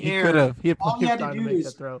up in the air. Could have. All he had to do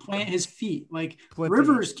is plant his feet. Like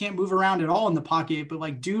Rivers can't move around at all in the pocket, but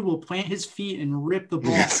like dude will plant his feet and rip the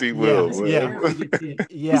ball. Yes, he will.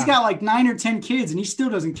 He's got like 9 or 10 kids, and he still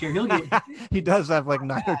doesn't care. He'll get. He does have like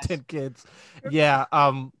 9 or 10 kids. Yeah.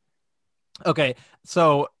 Okay.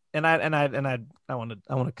 So, and I want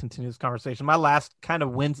to continue this conversation. My last kind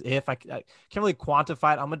of wins if I can't really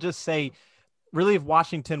quantify it. I'm gonna just say, really, if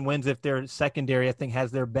Washington wins, if their secondary, I think, has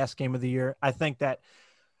their best game of the year, I think that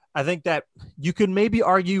I think that you could maybe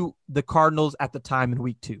argue the Cardinals at the time in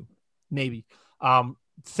week 2, maybe.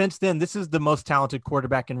 Since then, this is the most talented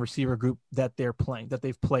quarterback and receiver group that they've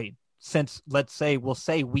played since, we'll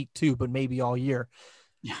say week 2, but maybe all year.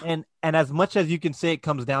 Yeah. And as much as you can say it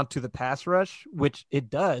comes down to the pass rush, which it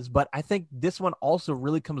does, but I think this one also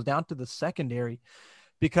really comes down to the secondary,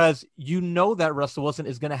 because that Russell Wilson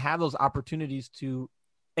is going to have those opportunities to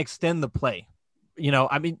extend the play.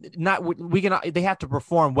 I mean, they have to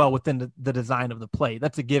perform well within the design of the play.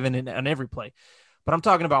 That's a given on every play. But I'm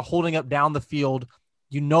talking about holding up down the field.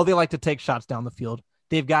 They like to take shots down the field.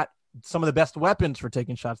 They've got some of the best weapons for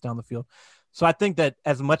taking shots down the field. So I think that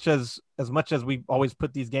as much as we always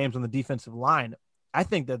put these games on the defensive line, I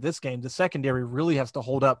think that this game, the secondary really has to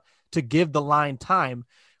hold up to give the line time,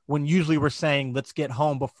 when usually we're saying, let's get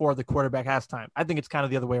home before the quarterback has time. I think it's kind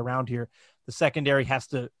of the other way around here. The secondary has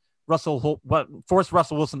to force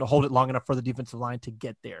Russell Wilson to hold it long enough for the defensive line to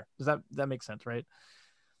get there. Does that make sense, right?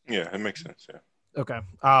 Yeah, it makes sense. Yeah. Okay.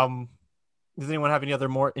 Does anyone have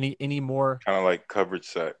any more kind of like coverage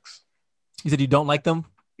sacks? You said you don't like them?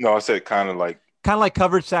 No, I said kind of like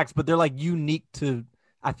coverage sacks, but they're like unique to.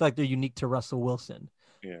 I feel like they're unique to Russell Wilson.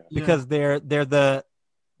 Yeah. Because they're the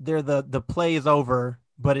play is over,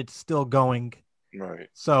 but it's still going. Right.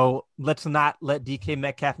 So let's not let DK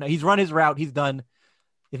Metcalf know. He's run his route. He's done.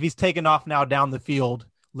 If he's taken off now down the field,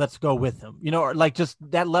 let's go with him. Or like just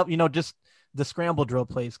that level, just the scramble drill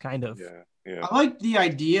plays kind of. Yeah. I like the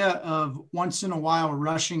idea of once in a while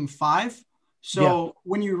rushing 5. So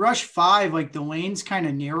when you rush 5, like the lane's kind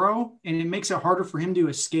of narrow and it makes it harder for him to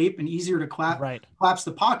escape and easier to collapse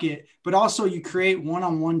the pocket. But also you create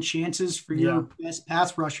one-on-one chances for your best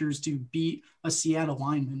pass rushers to beat a Seattle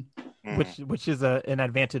lineman, which is an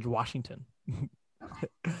advantage Washington.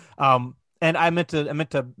 And I meant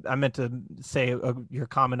to say your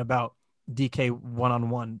comment about DK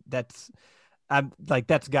one-on-one. That's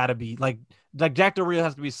got to be like Jack Del Rio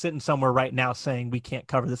has to be sitting somewhere right now saying we can't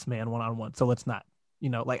cover this man one-on-one, so let's not.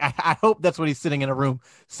 I hope that's what he's sitting in a room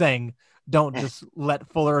saying. Don't just let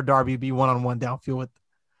Fuller or Darby be one-on-one downfield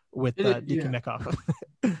with DK Metcalf.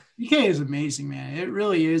 DK is amazing, man. It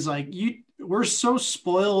really is. We're so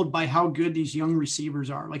spoiled by how good these young receivers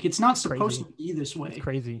are. Like, it's not supposed to be this way. It's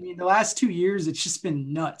crazy. I mean, the last 2 years, it's just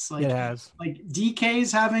been nuts. It has. Like,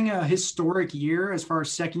 DK's having a historic year as far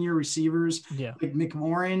as second-year receivers. Yeah. Like,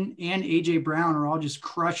 McLaurin and A.J. Brown are all just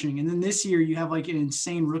crushing. And then this year, you have, an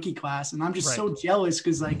insane rookie class. And I'm just so jealous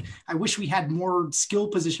because, I wish we had more skill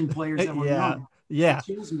position players that were young. Yeah. It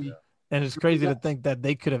kills me. And it's crazy to think that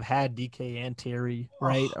they could have had DK and Terry,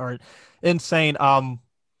 right? Or insane.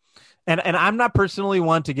 And I'm not personally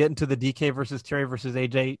one to get into the DK versus Terry versus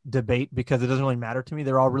AJ debate because it doesn't really matter to me.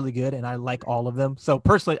 They're all really good, and I like all of them. So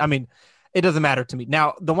personally, I mean, it doesn't matter to me.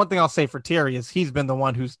 Now, the one thing I'll say for Terry is he's been the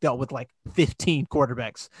one who's dealt with 15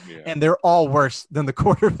 quarterbacks, and they're all worse than the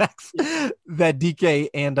quarterbacks that DK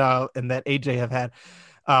and that AJ have had.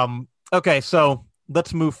 Okay, so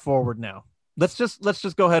let's move forward now. Let's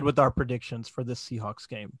just go ahead with our predictions for this Seahawks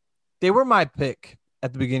game. They were my pick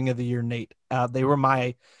at the beginning of the year, Nate. They were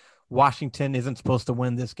my Washington isn't supposed to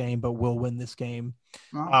win this game, but will win this game.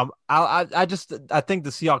 Wow. I think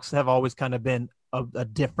the Seahawks have always kind of been a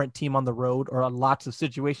different team on the road or on lots of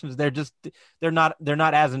situations. They're not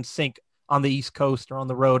as in sync on the East Coast or on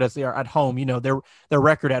the road as they are at home. Their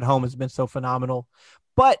record at home has been so phenomenal,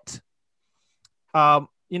 but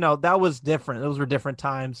that was different. Those were different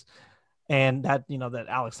times. And that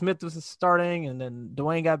Alex Smith was starting and then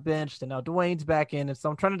Dwayne got benched and now Dwayne's back in. And so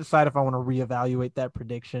I'm trying to decide if I want to reevaluate that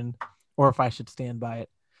prediction or if I should stand by it,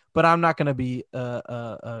 but I'm not going to be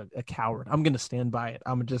a coward. I'm going to stand by it.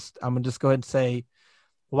 I'm going to just go ahead and say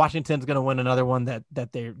Washington's going to win another one that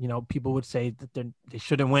they're, people would say that they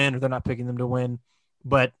shouldn't win or they're not picking them to win,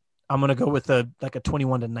 but I'm going to go with a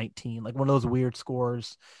 21-19, like one of those weird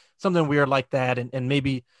scores, something weird like that. And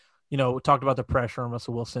maybe, we talked about the pressure on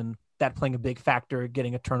Russell Wilson, that playing a big factor,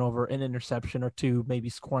 getting a turnover, an interception or two, maybe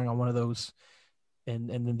scoring on one of those, and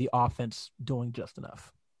then the offense doing just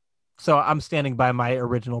enough. So I'm standing by my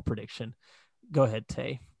original prediction. Go ahead,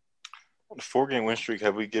 Tay. On the 4-game win streak,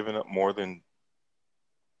 have we given up more than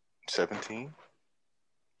 17?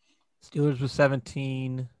 Steelers was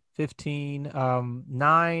 17, 15,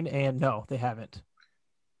 9, and no, they haven't.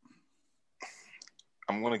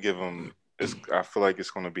 I'm going to give them – I feel like it's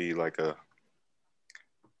going to be like a –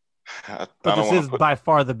 but this is by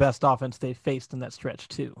far the best offense they faced in that stretch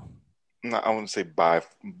too. No, I wouldn't say by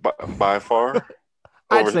far.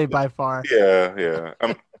 I'd say by far. Yeah.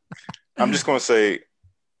 I'm just going to say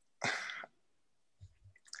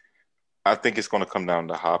I think it's going to come down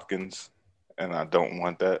to Hopkins, and I don't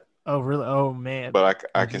want that. Oh, really? Oh, man. But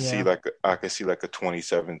I can see Yeah. I can see like a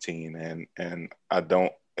 2017, and I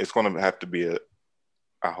don't. It's going to have to be a.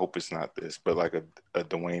 I hope it's not this, but like a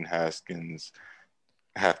Dwayne Haskins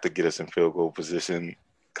have to get us in field goal position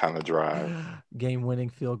kind of drive, Game-winning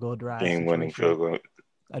field goal drive. game winning situation. field goal.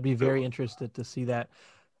 I'd be very interested to see that.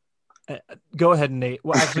 Go ahead, Nate.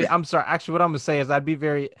 Well, actually, I'm sorry. Actually, what I'm gonna say is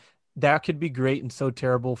that could be great and so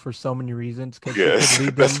terrible for so many reasons because Yes, it could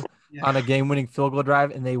lead that's them on a game-winning field goal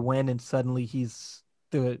drive and they win and suddenly he's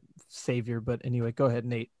the savior. But anyway, go ahead,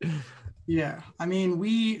 Nate. Yeah, I mean,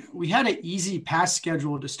 we had an easy pass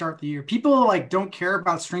schedule to start the year. People like don't care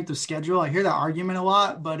about strength of schedule. I hear that argument a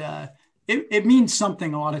lot, but it means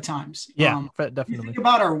something a lot of times. Yeah, If you definitely. think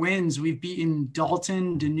about our wins, we've beaten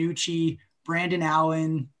Dalton, DiNucci, Brandon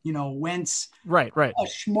Allen, Wentz, Right. a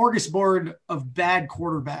smorgasbord of bad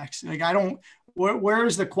quarterbacks. Like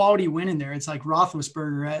where's the quality win in there? It's like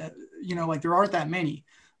Roethlisberger, like there aren't that many.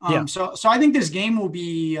 Yeah. So I think this game will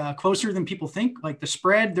be closer than people think. Like the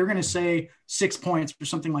spread, they're going to say 6 points or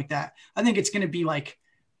something like that. I think it's going to be like,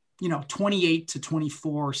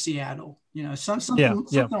 28-24 Seattle,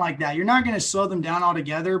 something like that. You're not going to slow them down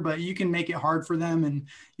altogether, but you can make it hard for them. And,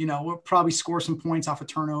 we'll probably score some points off of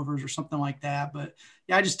turnovers or something like that. But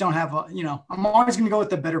yeah, I just don't have I'm always going to go with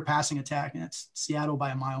the better passing attack, and it's Seattle by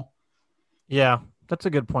a mile. Yeah, that's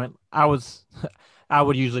a good point. I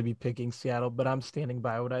would usually be picking Seattle, but I'm standing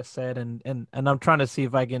by what I said, and I'm trying to see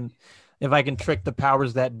if I can trick the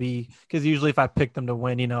powers that be. Because usually, if I pick them to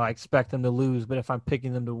win, I expect them to lose. But if I'm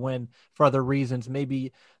picking them to win for other reasons,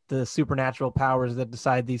 maybe the supernatural powers that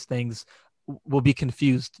decide these things will be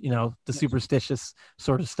confused. The superstitious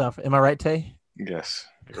sort of stuff. Am I right, Tay? Yes,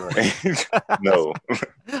 you're right. No.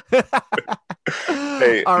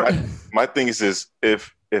 Hey, All right. my thing is this: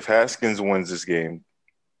 if Haskins wins this game,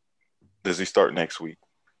 does he start next week?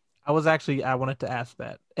 I wanted to ask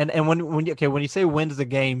that. And when you say wins the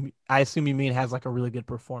game, I assume you mean has like a really good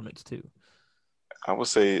performance too. I would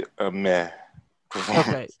say a meh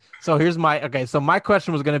performance. Okay. So my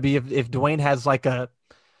question was going to be if Dwayne has like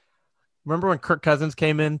remember when Kirk Cousins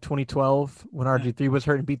came in 2012 when RG3 was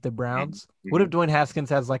hurt and beat the Browns? Mm-hmm. What if Dwayne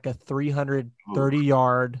Haskins has like a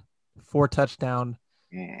 330-yard, 4 touchdown,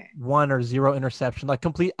 1 or 0 interception, like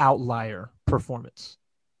complete outlier performance?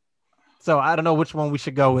 So I don't know which one we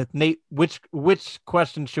should go with. Nate, which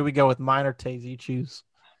question should we go with, mine or Taze? You choose.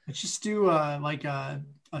 Let's just do a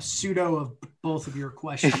pseudo of both of your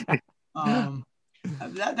questions.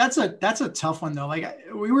 That's a tough one though. Like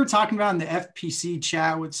we were talking about in the FPC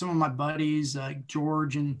chat with some of my buddies, like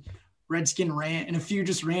George and Redskin Rant and a few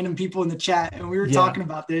just random people in the chat, and we were talking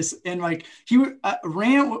about this. And like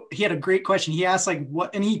Rant, he had a great question. He asked like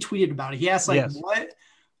what, and he tweeted about it. He asked like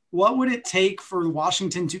what would it take for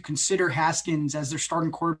Washington to consider Haskins as their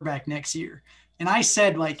starting quarterback next year? And I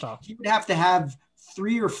said, like, he would have to have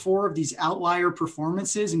 3 or 4 of these outlier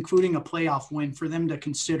performances, including a playoff win, for them to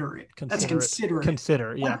consider it.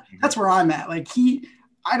 Consider, yeah. That's where I'm at. Like,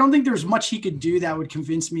 I don't think there's much he could do that would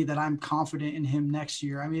convince me that I'm confident in him next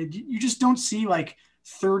year. I mean, you just don't see, like,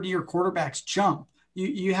 third-year quarterbacks jump.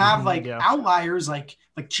 You have outliers like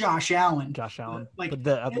Josh Allen. Like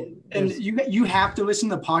you have to listen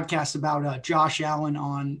to the podcast about Josh Allen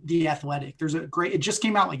on The Athletic. It just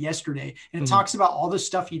came out like yesterday, and it talks about all the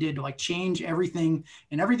stuff he did to like change everything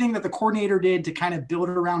and everything that the coordinator did to kind of build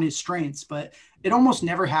it around his strengths. But it almost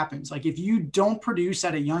never happens. Like if you don't produce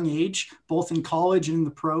at a young age, both in college and in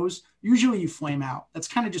the pros, usually you flame out. That's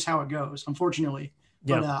kind of just how it goes, unfortunately.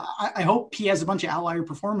 But I hope he has a bunch of outlier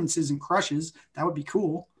performances and crushes. That would be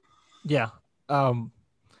cool. Yeah.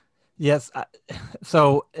 Yes.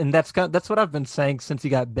 And that's what I've been saying since he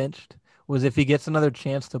got benched, was if he gets another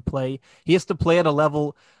chance to play, he has to play at a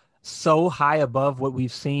level so high above what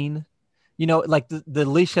we've seen. Like the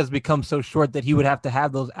leash has become so short that he would have to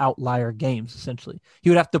have those outlier games. Essentially, he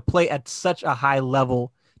would have to play at such a high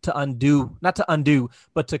level to not to undo,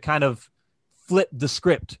 but to kind of flip the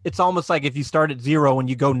script. It's almost like if you start at 0 and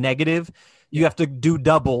you go negative, you have to do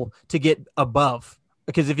double to get above.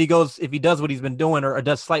 Because if he does what he's been doing or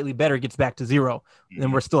does slightly better, he gets back to 0,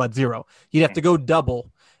 then we're still at 0. He'd have to go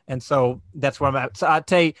double. And so that's where I'm at. So I'd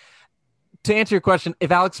say, to answer your question,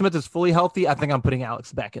 if Alex Smith is fully healthy, I think I'm putting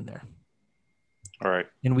Alex back in there. All right.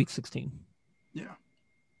 In week 16. Yeah.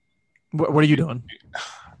 What are you doing?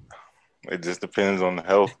 It just depends on the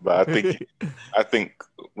health, but I think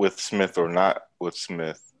with Smith or not with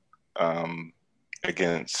Smith,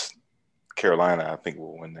 against Carolina, I think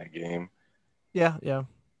we'll win that game. Yeah.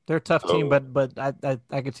 They're a tough team, but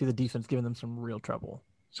I could see the defense giving them some real trouble.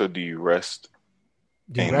 So do you rest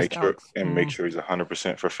make sure he's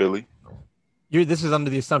 100% for Philly? This is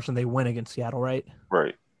under the assumption they win against Seattle, right?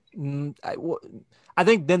 Right. I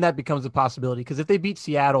think then that becomes a possibility because if they beat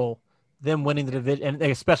Seattle, them winning the division, and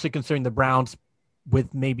especially considering the Browns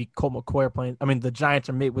with maybe Colt McCoy playing. I mean, the Giants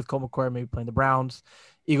are with Colt McCoy maybe playing the Browns.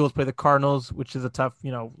 Eagles play the Cardinals, which is a tough,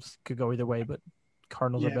 could go either way, but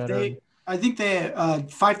Cardinals are better. I think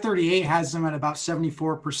 538 has them at about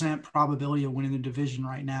 74% probability of winning the division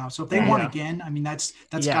right now. So if they won again, I mean, that's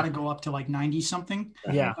got to go up to like 90 something.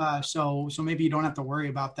 Yeah. So maybe you don't have to worry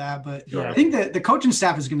about that. But I think that the coaching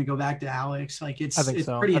staff is going to go back to Alex. Like I think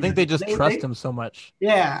so. I think they just trust him so much.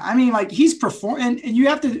 Yeah. I mean, like he's performing,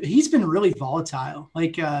 and he's been really volatile.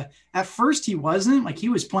 Like at first he wasn't, like he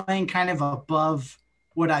was playing kind of above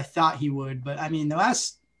what I thought he would. But I mean, the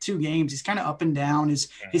last 2 games, he's kind of up and down. His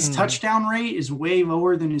touchdown rate is way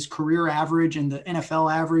lower than his career average and the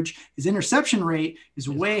NFL average. His interception rate is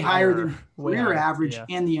way higher than career average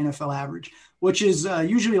and the NFL average, which is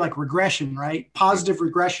usually like regression, right? Positive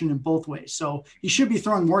regression in both ways. So he should be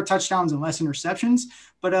throwing more touchdowns and less interceptions.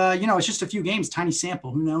 But, it's just a few games, tiny sample.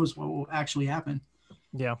 Who knows what will actually happen?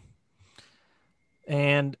 Yeah.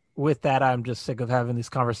 And with that, I'm just sick of having these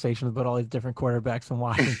conversations about all these different quarterbacks in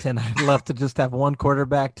Washington. I'd love to just have one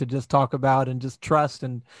quarterback to just talk about and just trust.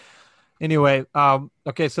 And anyway,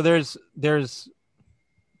 okay, so there's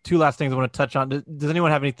 2 last things I want to touch on. Does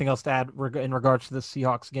anyone have anything else to add in regards to the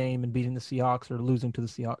Seahawks game and beating the Seahawks or losing to the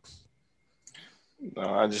Seahawks? No,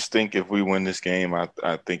 I just think if we win this game, I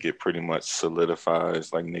think it pretty much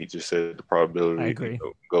solidifies, like Nate just said, the probability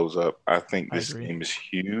goes up. I think this game is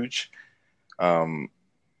huge.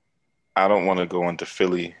 I don't want to go into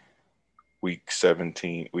Philly week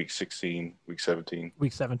 17,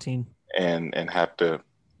 and have to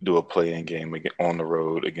do a play-in game on the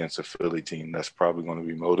road against a Philly team that's probably going to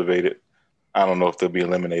be motivated. I don't know if they'll be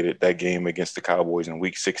eliminated. That game against the Cowboys in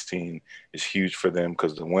week 16 is huge for them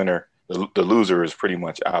because the loser is pretty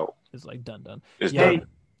much out. It's like done. It's done.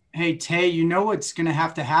 Hey, Tay, you know what's going to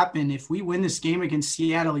have to happen? If we win this game against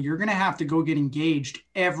Seattle, you're going to have to go get engaged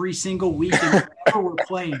every single week whenever we're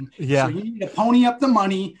playing. Yeah. So you need to pony up the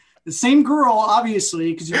money. The same girl,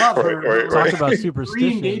 obviously, because you love her. Talk about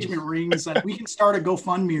superstitions. 3 engagement rings. Like we can start a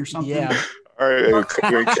GoFundMe or something. Yeah. All right,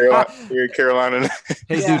 you're in Carolina.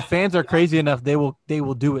 Hey, dude, fans are crazy enough. They will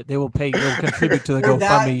do it. They will pay. They'll contribute to the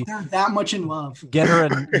GoFundMe. They're that much in love. You get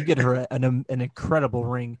her an incredible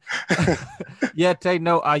ring. Yeah, Tay.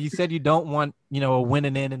 No, you said you don't want a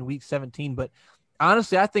winning in week 17, but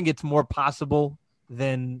honestly, I think it's more possible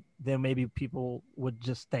than maybe people would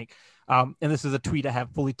just think. And this is a tweet I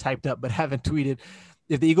have fully typed up, but haven't tweeted.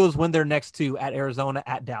 If the Eagles win their next 2 at Arizona,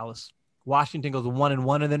 at Dallas, Washington goes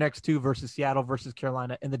 1-1 in their next 2 versus Seattle versus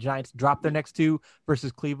Carolina, and the Giants drop their next 2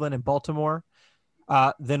 versus Cleveland and Baltimore,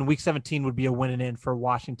 then week 17 would be a win and in for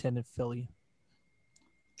Washington and Philly.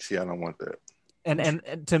 See, I don't want that.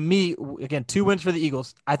 And to me, again, 2 wins for the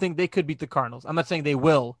Eagles. I think they could beat the Cardinals. I'm not saying they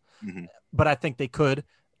will, but I think they could.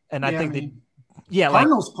 And I think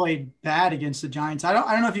Cardinals played bad against the Giants. I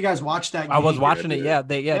don't know if you guys watched that game. I was watching it. Yeah.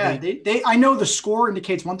 They I know the score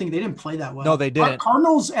indicates one thing. They didn't play that well. No, they didn't.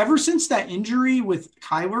 Cardinals, ever since that injury with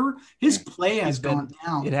Kyler, his play has gone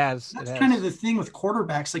down. It has. That's kind of the thing with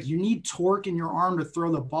quarterbacks. Like you need torque in your arm to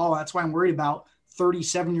throw the ball. That's why I'm worried about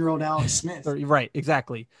 37-year-old Alex Smith. Right.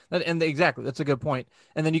 Exactly. Exactly. That's a good point.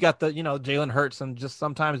 And then you got the, Jalen Hurts, and just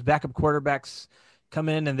sometimes backup quarterbacks come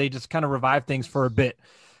in and they just kind of revive things for a bit.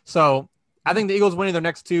 So I think the Eagles winning their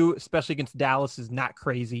next 2, especially against Dallas, is not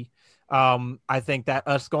crazy. I think that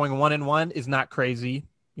us going 1-1 is not crazy.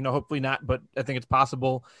 Hopefully not, but I think it's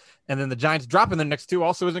possible. And then the Giants dropping their next 2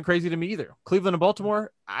 also isn't crazy to me either. Cleveland and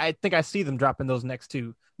Baltimore, I think I see them dropping those next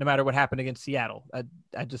 2, no matter what happened against Seattle.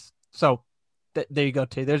 There you go,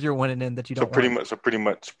 Tay. There's your winning in that you don't. Pretty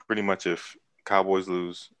much, if Cowboys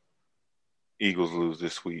lose, Eagles lose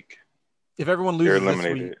this week. If everyone loses, they're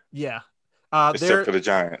eliminated. This week, yeah. Except for the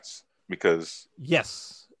Giants. Because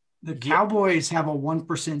the Cowboys have a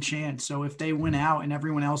 1% chance. So if they win out and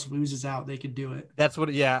everyone else loses out, they could do it. That's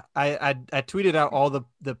what. Yeah, I tweeted out all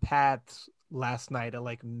the paths last night at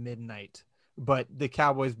like midnight. But the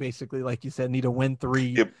Cowboys basically, like you said, need to win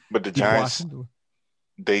 3. Yeah, but the Giants,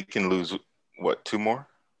 they can lose 2 more.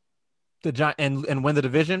 The Giants and win the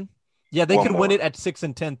division. Yeah, they could win it at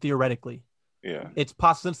 6-10 theoretically. Yeah, it's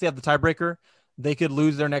possible since they have the tiebreaker. They could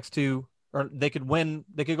lose their next 2. Or they could win.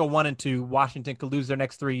 They could go 1-2. Washington could lose their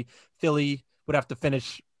next 3. Philly would have to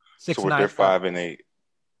finish 6-9. So they're 5-8.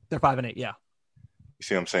 They're 5-8. Yeah. You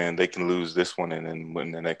see what I'm saying? They can lose this one and then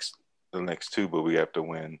win the next 2, but we have to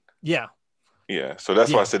win. Yeah. Yeah. So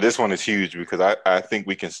that's why I said this one is huge because I think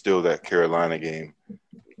we can steal that Carolina game.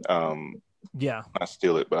 Not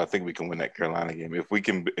steal it, but I think we can win that Carolina game if we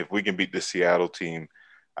can beat the Seattle team.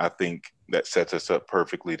 I think that sets us up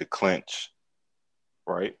perfectly to clinch.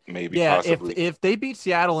 Right? Maybe. Yeah. Possibly. If they beat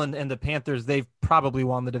Seattle and the Panthers, they've probably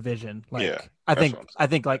won the division. Like, Yeah, I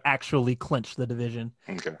think like actually clinch the division.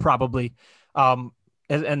 Okay. Probably.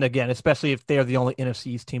 And again, especially if they're the only NFC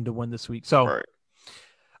East team to win this week. So, Right.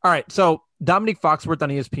 All right. So Dominique Foxworth on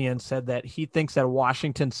ESPN said that he thinks that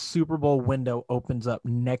Washington's Super Bowl window opens up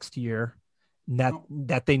next year,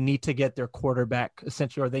 that they need to get their quarterback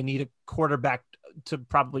essentially, or they need a quarterback to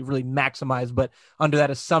probably really maximize. But under that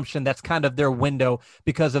assumption, that's kind of their window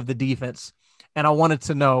because of the defense. And I wanted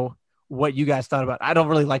to know what you guys thought about it. I don't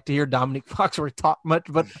really like to hear Dominique Foxworth talk much,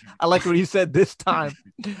 but I like what he said this time.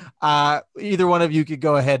 Either one of you could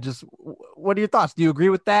go ahead. Just what are your thoughts? Do you agree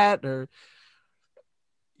with that? Or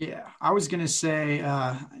Yeah, I was going to say,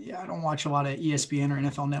 I don't watch a lot of ESPN or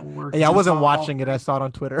NFL Network. Yeah, I wasn't watching it. I saw it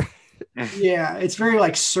on Twitter. Yeah, it's very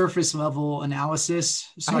like surface level analysis.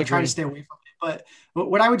 So I try to stay away from it. But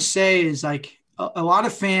what I would say is like a lot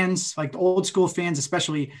of fans, like the old school fans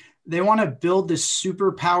especially, they want to build this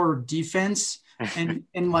super power defense and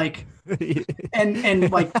like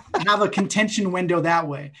have a contention window that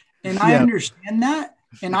way. And I understand that.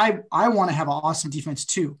 And I want to have an awesome defense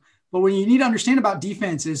too. But what you need to understand about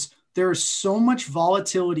defense is there's so much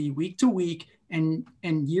volatility week to week and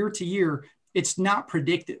year to year. It's not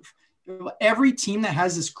predictive. Every team that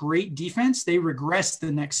has this great defense, they regress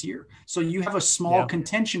the next year. So you have a small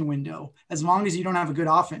contention window as long as you don't have a good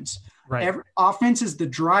offense. Right. Every offense is the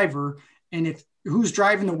driver. And if who's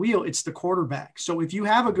driving the wheel, it's the quarterback. So if you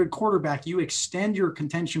have a good quarterback, you extend your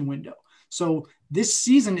contention window. So this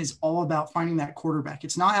season is all about finding that quarterback.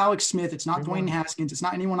 It's not Alex Smith. It's not Dwayne Haskins. It's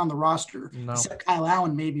not anyone on the roster except Kyle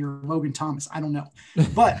Allen, maybe, or Logan Thomas. I don't know.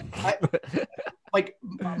 But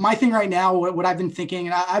my thing right now, what I've been thinking,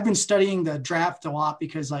 and I've been studying the draft a lot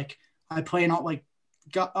because like I play in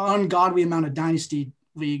ungodly amount of dynasty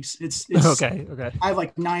leagues. It's okay. I have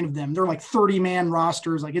like 9 of them. They're like 30-man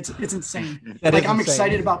rosters. Like it's insane. I'm insane.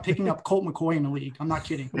 Excited about picking up Colt McCoy in the league. I'm not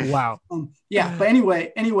kidding. Wow. But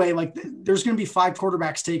anyway, like there's going to be 5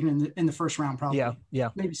 quarterbacks taken in the first round, probably. Yeah.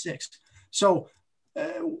 Maybe 6. So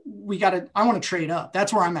I want to trade up.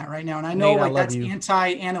 That's where I'm at right now. And I know Nate, that's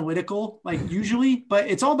anti-analytical, like usually, but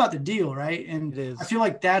it's all about the deal. Right. And I feel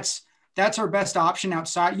like that's our best option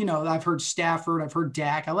outside. You know, I've heard Stafford, I've heard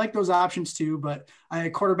Dak. I like those options too, but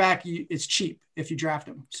quarterback, it's cheap if you draft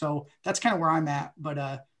him. So that's kind of where I'm at. But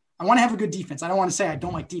I want to have a good defense. I don't want to say I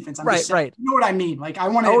don't like defense. I'm just saying, you know what I mean? Like I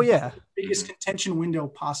want to have the biggest contention window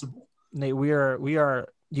possible. Nate, we are,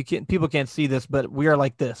 people can't see this, but we are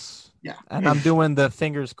like this. Yeah. And I'm doing the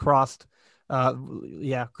fingers crossed.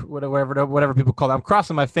 Whatever people call it. I'm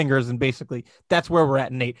crossing my fingers, and basically that's where we're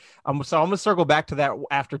at, Nate. So I'm going to circle back to that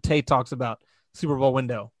after Tay talks about Super Bowl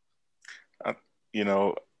window. I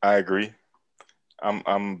agree. I'm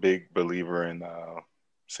a big believer in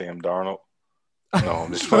Sam Darnold. No,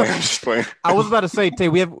 I'm just playing. I was about to say, Tay,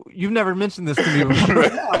 you've never mentioned this to me before.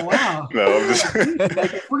 Yeah, wow. No, I'm just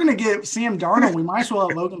like if we're gonna get Sam Darnold, we might as well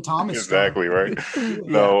have Logan Thomas. Exactly right.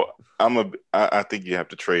 No, I think you have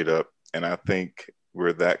to trade up. And I think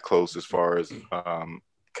we're that close as far as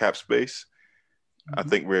cap space. I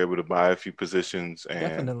think we're able to buy a few positions, and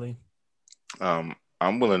definitely.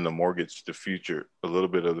 I'm willing to mortgage a little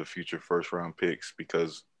bit of the future first round picks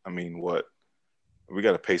because we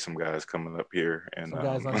got to pay some guys coming up here and some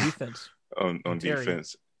guys on defense. on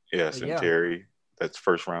defense, yes, and Terry, that's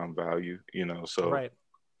first round value. So right.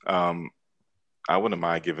 I wouldn't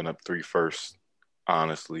mind giving up 3 firsts,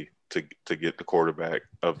 honestly, to get the quarterback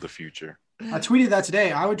of the future. I tweeted that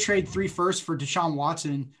today. I would trade 3 firsts for Deshaun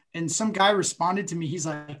Watson. And some guy responded to me. He's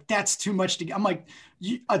like, that's too much to get. I'm like,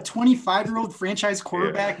 a 25-year-old franchise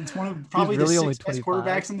quarterback. It's one of probably the 6 best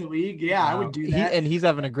quarterbacks in the league. Yeah, wow. I would do that. And he's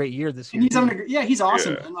having a great year this year. He's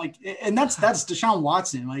awesome. Yeah. And that's Deshaun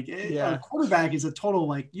Watson. Like a quarterback is a total,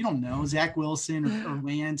 like, you don't know, Zach Wilson or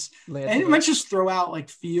Lance. And let's just throw out like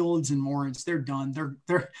Fields and Lawrence. They're done. They're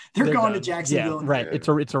going done to Jacksonville. Yeah, right. It's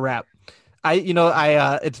a wrap.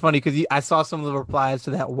 It's funny because I saw some of the replies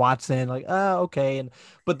to that Watson, like, oh, okay.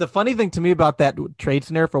 But the funny thing to me about that trade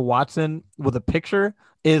scenario for Watson with a picture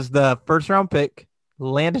is the first round pick,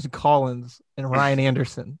 Landon Collins and Ryan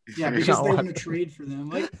Anderson. Yeah, because they want to trade for them.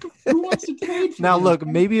 Like, who wants to trade for them? Now, look,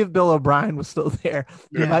 man? maybe if Bill O'Brien was still there,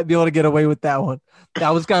 you might be able to get away with that one.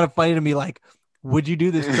 That was kind of funny to me. Like, would you do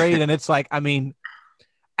this trade? And it's like, I mean,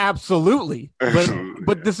 absolutely.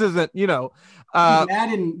 But this isn't,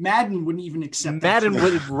 Madden wouldn't even accept Madden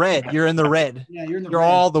with red. You're in the red. Yeah, you're in the red. You're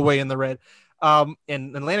all the way in the red. And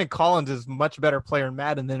Landon Collins is a much better player in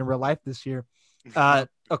Madden than in real life this year.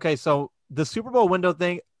 Okay, so the Super Bowl window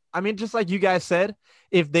thing, I mean, just like you guys said,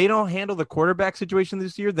 if they don't handle the quarterback situation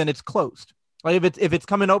this year, then it's closed. Like if it's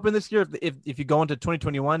coming open this year, if you go into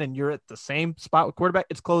 2021 and you're at the same spot with quarterback,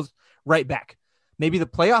 it's closed right back. Maybe the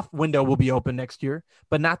playoff window will be open next year,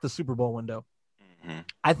 but not the Super Bowl window. Mm-hmm.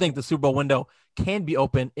 I think the Super Bowl window can be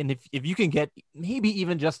open, and if you can get maybe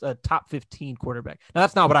even just a top 15 quarterback. Now,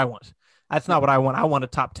 that's not what I want. That's not what I want. I want a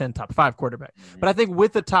top 10, top 5 quarterback. Mm-hmm. But I think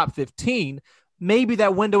with the top 15, maybe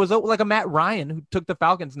that window is open, like a Matt Ryan who took the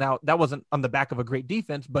Falcons. Now, that wasn't on the back of a great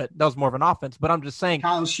defense, but that was more of an offense. But I'm just saying.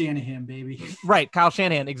 Kyle Shanahan, baby. Right, Kyle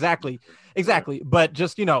Shanahan, exactly. But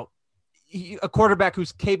just, a quarterback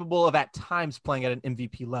who's capable of at times playing at an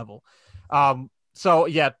MVP level. So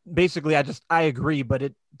yeah, basically I agree,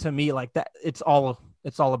 but to me, like that, it's all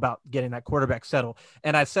about getting that quarterback settled.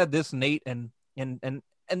 And I said this, Nate, and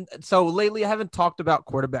so lately I haven't talked about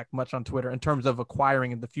quarterback much on Twitter in terms of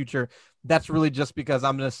acquiring in the future. That's really just because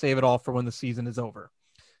I'm going to save it all for when the season is over.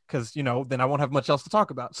 Cause then I won't have much else to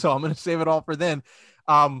talk about. So I'm going to save it all for then.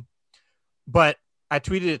 But I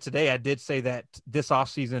tweeted it today. I did say that this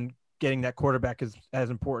offseason, getting that quarterback is as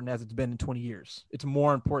important as it's been in 20 years. It's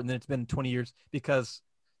more important than it's been in 20 years because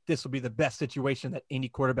this will be the best situation that any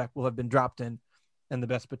quarterback will have been dropped in and the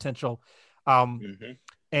best potential.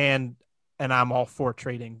 And I'm all for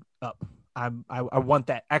trading up. I want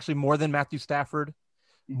that actually more than Matthew Stafford,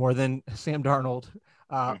 more than Sam Darnold,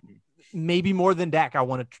 maybe more than Dak. I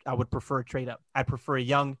would prefer a trade up. I prefer a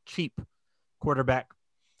young, cheap quarterback.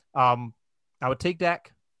 I would take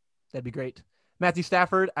Dak. That'd be great. Matthew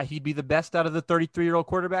Stafford, he'd be the best out of the 33-year-old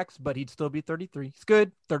quarterbacks, but he'd still be 33. He's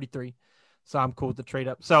good, 33. So I'm cool with the trade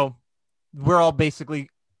up. So we're on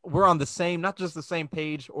the same, not just the same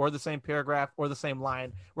page or the same paragraph or the same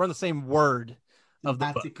line. We're on the same word of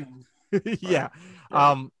the book. Yeah.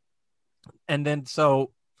 And then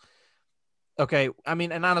okay. I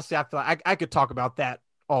mean, and honestly, I feel like I could talk about that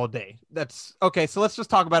all day. That's okay. So let's just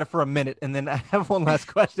talk about it for a minute. And then I have one last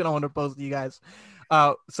question I want to pose to you guys.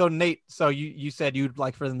 So Nate, you said you'd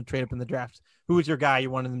like for them to trade up in the draft. Who is your guy you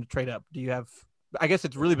wanted them to trade up? Do you have, I guess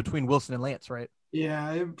it's really between Wilson and Lance, right?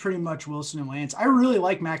 Yeah, pretty much Wilson and Lance. I really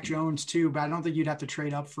like Mac Jones too, but I don't think you'd have to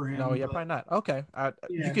trade up for him. No, yeah, probably not. Okay.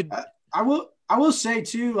 You could. I will say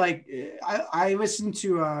too, like I listened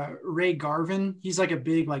to Ray Garvin. He's like a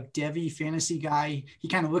big like Devy fantasy guy. He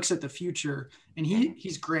kind of looks at the future and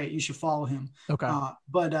he's great. You should follow him. Okay.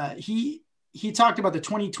 But he talked about the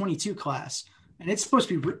 2022 class. And it's supposed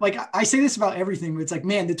to be like, I say this about everything, but it's like,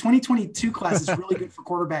 man, the 2022 class is really good for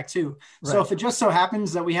quarterback too. Right. So if it just so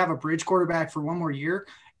happens that we have a bridge quarterback for one more year,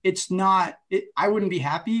 I wouldn't be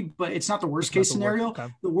happy, but it's not the worst case scenario. Okay.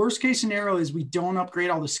 The worst case scenario is we don't upgrade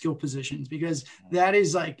all the skill positions because that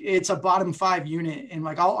is like, it's a bottom 5 unit. And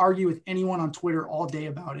like, I'll argue with anyone on Twitter all day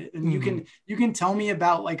about it. And you can tell me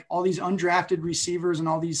about like all these undrafted receivers and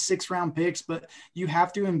all these 6th-round picks, but you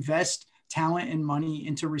have to invest talent and money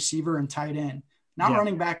into receiver and tight end. Not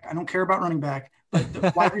running back. I don't care about running back, but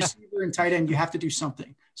the wide receiver and tight end, you have to do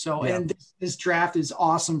something. So, and this draft is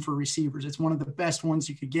awesome for receivers. It's one of the best ones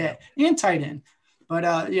you could get and tight end.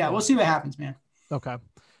 But we'll see what happens, man. Okay.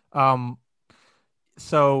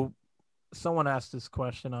 So someone asked this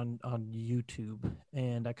question on YouTube,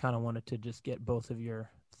 and I kind of wanted to just get both of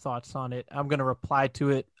your thoughts on it. I'm going to reply to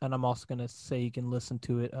it, and I'm also going to say you can listen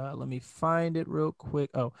to it. Let me find it real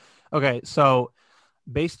quick. Oh, okay. So,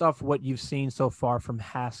 based off what you've seen so far from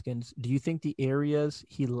Haskins, do you think the areas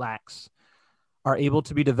he lacks are able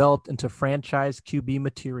to be developed into franchise QB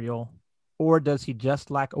material, or does he just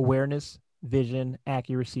lack awareness, vision,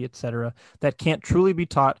 accuracy, etc., that can't truly be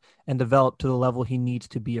taught and developed to the level he needs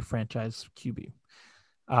to be a franchise QB?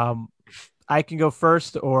 I can go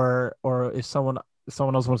first, or if someone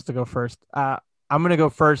else wants to go first. I'm going to go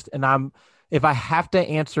first, and if I have to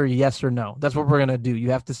answer yes or no, that's what we're going to do.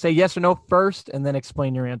 You have to say yes or no first and then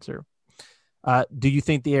explain your answer. Do you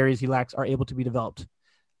think the areas he lacks are able to be developed?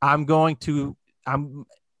 I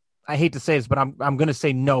hate to say this, but I'm going to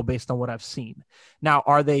say no based on what I've seen. Now,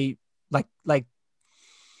 are they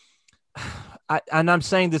and I'm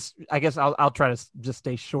saying this, I guess I'll try to just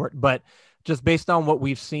stay short, but just based on what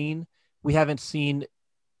we've seen, we haven't seen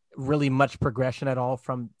really much progression at all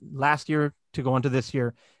from last year to go into this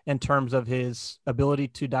year in terms of his ability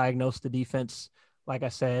to diagnose the defense. Like I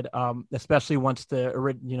said, especially once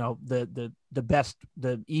the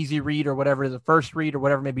easy read or whatever, the first read or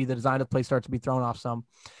whatever, maybe the design of the play starts to be thrown off some.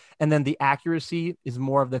 And then the accuracy is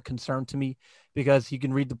more of the concern to me because you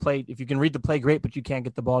can read the play. If you can read the play, great, but you can't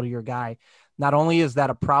get the ball to your guy. Not only is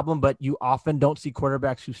that a problem, but you often don't see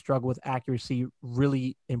quarterbacks who struggle with accuracy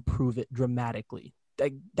really improve it dramatically.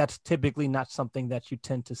 That's typically not something that you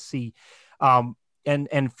tend to see.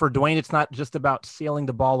 And for Dwayne, it's not just about sailing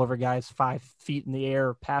the ball over guys 5 feet in the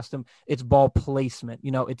air past them. It's ball placement.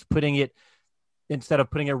 It's putting it, instead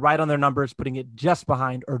of putting it right on their numbers, putting it just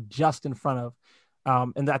behind or just in front of.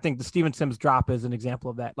 And I think the Steven Sims drop is an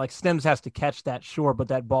example of that. Like, Sims has to catch that, sure, but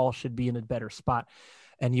that ball should be in a better spot.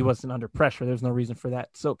 And he wasn't under pressure. There's no reason for that.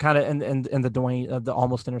 So kind of, and the Dwayne, the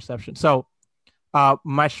almost interception. So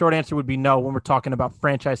my short answer would be no when we're talking about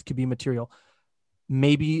franchise QB material.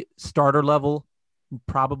 Maybe starter level,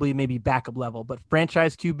 probably maybe backup level, but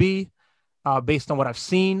franchise QB, based on what I've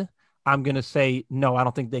seen, I'm going to say no. I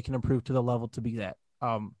don't think they can improve to the level to be that.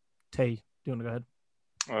 Tay, do you want to go ahead?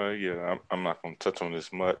 Yeah, I'm not going to touch on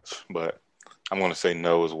this much, but I'm going to say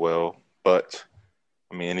no as well. But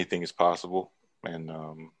I mean, anything is possible, and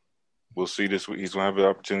we'll see this week. He's going to have the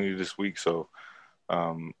opportunity this week. So,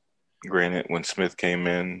 granted, when Smith came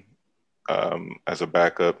in as a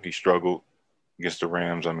backup, he struggled against the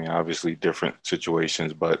Rams. I mean, obviously different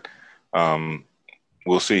situations, but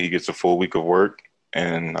we'll see. He gets a full week of work,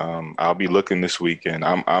 and I'll be looking this week, and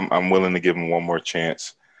I'm willing to give him one more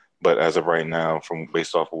chance. But as of right now,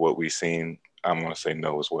 based off of what we've seen, I'm going to say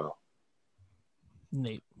no as well.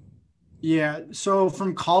 Nate. Yeah. So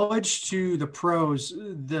from college to the pros,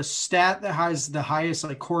 the stat that has the highest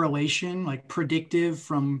correlation, predictive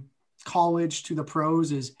from college to the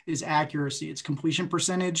pros is accuracy. It's completion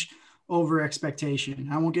percentage over expectation.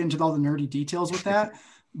 I won't get into all the nerdy details with that,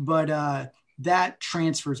 but that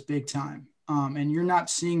transfers big time. And you're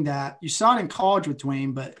not seeing that. You saw it in college with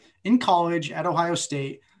Dwayne, but in college at Ohio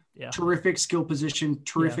State, terrific skill position,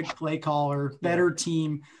 terrific play caller, better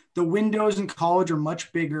team. The windows in college are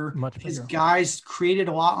much bigger. His guys created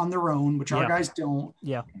a lot on their own, which our guys don't.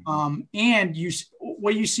 Yeah. And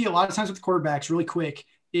what you see a lot of times with quarterbacks really quick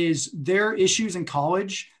is their issues in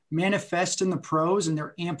college manifest in the pros and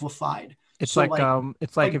they're amplified. It's so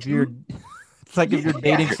if you're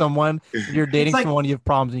dating someone, you have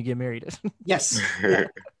problems and you get married. Yes. Yeah.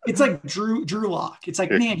 It's like Drew Lock. It's like,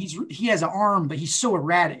 man, he has an arm, but he's so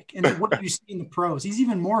erratic. And then what do you see in the pros? He's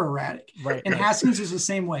even more erratic. Right. And Haskins is the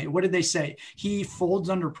same way. What did they say? He folds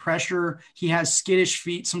under pressure. He has skittish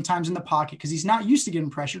feet sometimes in the pocket because he's not used to getting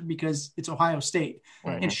pressured because it's Ohio State.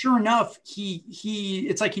 Right. And sure enough,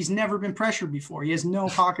 it's like he's never been pressured before. He has no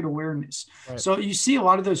pocket awareness. Right. So you see a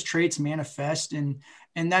lot of those traits manifest, and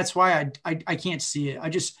that's why I can't see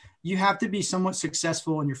it. You have to be somewhat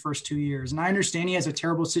successful in your first 2 years. And I understand he has a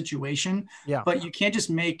terrible situation, but you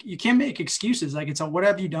can't make excuses. Like, it's a, what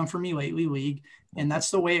have you done for me lately league? And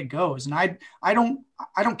that's the way it goes. And I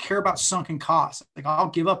don't care about sunken costs. Like, I'll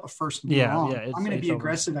give up a first and I'm going to be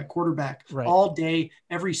aggressive at quarterback all day,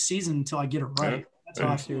 every season until I get it right. That's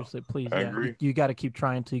all. Seriously, please. You got to keep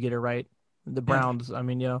trying until you get it right. The Browns, I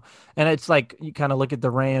mean, and it's like you kind of look at the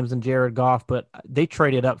Rams and Jared Goff, but they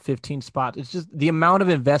traded up 15 spots. It's just the amount of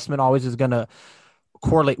investment always is going to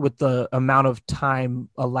correlate with the amount of time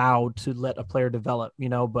allowed to let a player develop,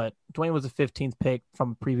 but Dwayne was a 15th pick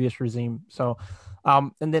from a previous regime. So,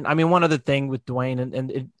 and then, I mean, one other thing with Dwayne and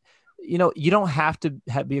it, you don't have to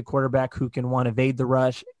be a quarterback who can evade the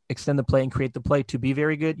rush, extend the play and create the play to be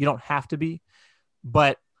very good. You don't have to be,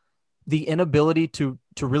 but the inability to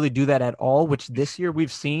really do that at all, which this year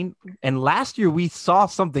we've seen, and last year we saw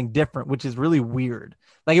something different, which is really weird.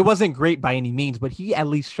 Like, it wasn't great by any means, but he at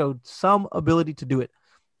least showed some ability to do it.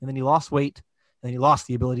 And then he lost weight, and then he lost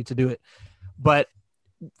the ability to do it. But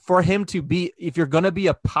for him to be, if you're going to be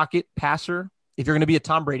a pocket passer, if you're going to be a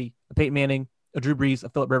Tom Brady, a Peyton Manning, a Drew Brees, a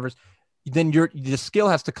Phillip Rivers, then the skill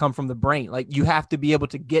has to come from the brain. Like, you have to be able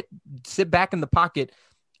to sit back in the pocket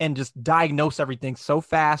and just diagnose everything so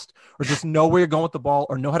fast, or just know where you're going with the ball,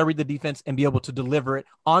 or know how to read the defense and be able to deliver it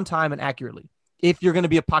on time and accurately if you're going to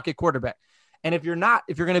be a pocket quarterback. And if you're not,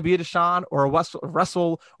 if you're going to be a Deshaun or a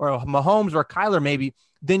Russell or a Mahomes or a Kyler maybe,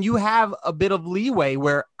 then you have a bit of leeway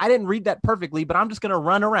where I didn't read that perfectly, but I'm just going to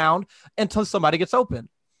run around until somebody gets open.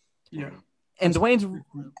 Yeah. And Dwayne's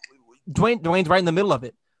right in the middle of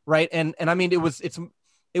it, right? And I mean,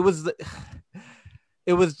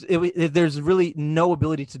 there's really no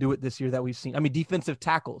ability to do it this year that we've seen. I mean, defensive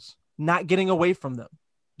tackles, not getting away from them.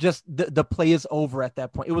 Just the play is over at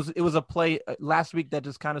that point. It was a play last week that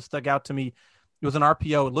just kind of stuck out to me. It was an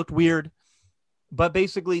RPO. It looked weird, but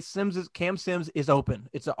basically Cam Sims is open.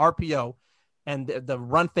 It's an RPO, and the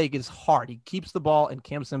run fake is hard. He keeps the ball, and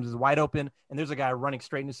Cam Sims is wide open, and there's a guy running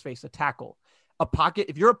straight in his face, a tackle.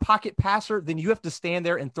 If you're a pocket passer, then you have to stand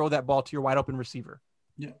there and throw that ball to your wide open receiver.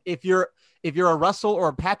 Yeah. If you're a Russell or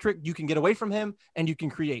a Patrick, you can get away from him and you can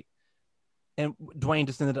create. And Dwayne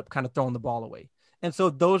just ended up kind of throwing the ball away. And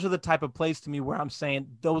so those are the type of plays to me where I'm saying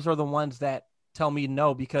those are the ones that tell me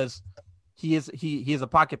no, because he is a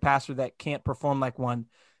pocket passer that can't perform like one,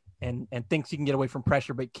 and thinks he can get away from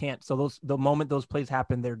pressure but can't. So the moment those plays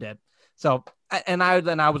happen, they're dead. So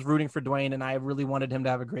I was rooting for Dwayne, and I really wanted him to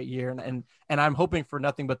have a great year, and I'm hoping for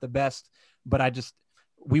nothing but the best. But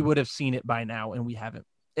we would have seen it by now, and we haven't.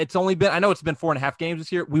 It's only been, I know it's been 4.5 games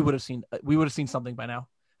this year. We would have seen something by now.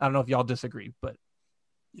 I don't know if y'all disagree, but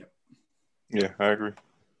yeah, I agree.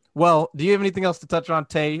 Well, do you have anything else to touch on,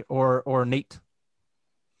 Tay or Nate?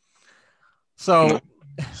 So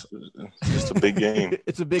it's just a big game.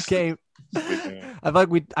 It's a big game. It's a big game. I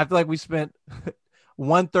feel like we spent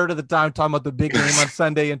 1/3 of the time talking about the big game on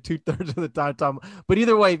Sunday and 2/3 of the time talking. But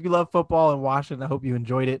either way, if you love football and Washington, I hope you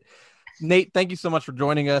enjoyed it. Nate, thank you so much for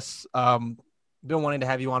joining us. Been wanting to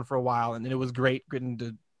have you on for a while, and it was great getting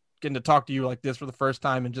to talk to you like this for the first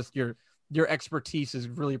time, and just your expertise is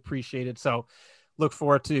really appreciated. So look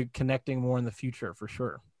forward to connecting more in the future for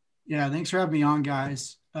sure. Yeah, thanks for having me on,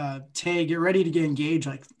 guys. Tay, get ready to get engaged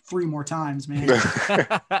like 3 more times, man.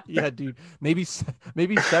 Yeah, dude. Maybe 7 more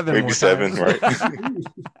Maybe 7, times. right?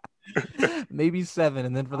 Maybe 7,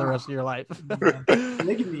 and then for the rest of your life.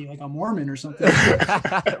 Making me like a Mormon or something.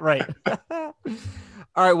 Right.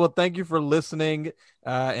 All right. Well, thank you for listening.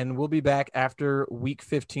 And we'll be back after week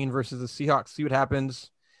 15 versus the Seahawks. See what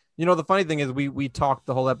happens. The funny thing is we talked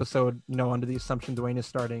the whole episode, under the assumption Dwayne is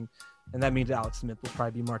starting. And that means Alex Smith will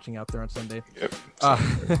probably be marching out there on Sunday. Yep.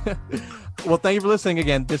 Well, thank you for listening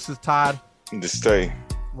again. This is Todd. Just stay.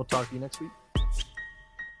 We'll talk to you next week.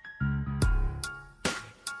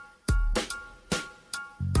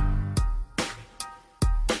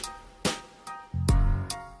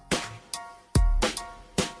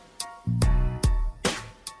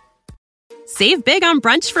 Save big on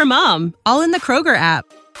brunch for mom, all in the Kroger app.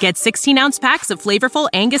 Get 16-ounce packs of flavorful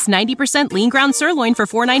Angus 90% lean ground sirloin for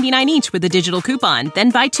 $4.99 each with a digital coupon. Then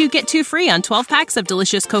buy 2, get 2 free on 12 packs of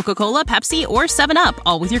delicious Coca-Cola, Pepsi, or 7-Up,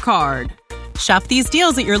 all with your card. Shop these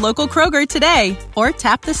deals at your local Kroger today, or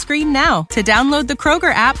tap the screen now to download the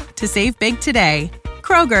Kroger app to save big today.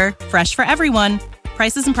 Kroger, fresh for everyone.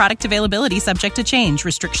 Prices and product availability subject to change.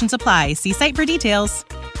 Restrictions apply. See site for details.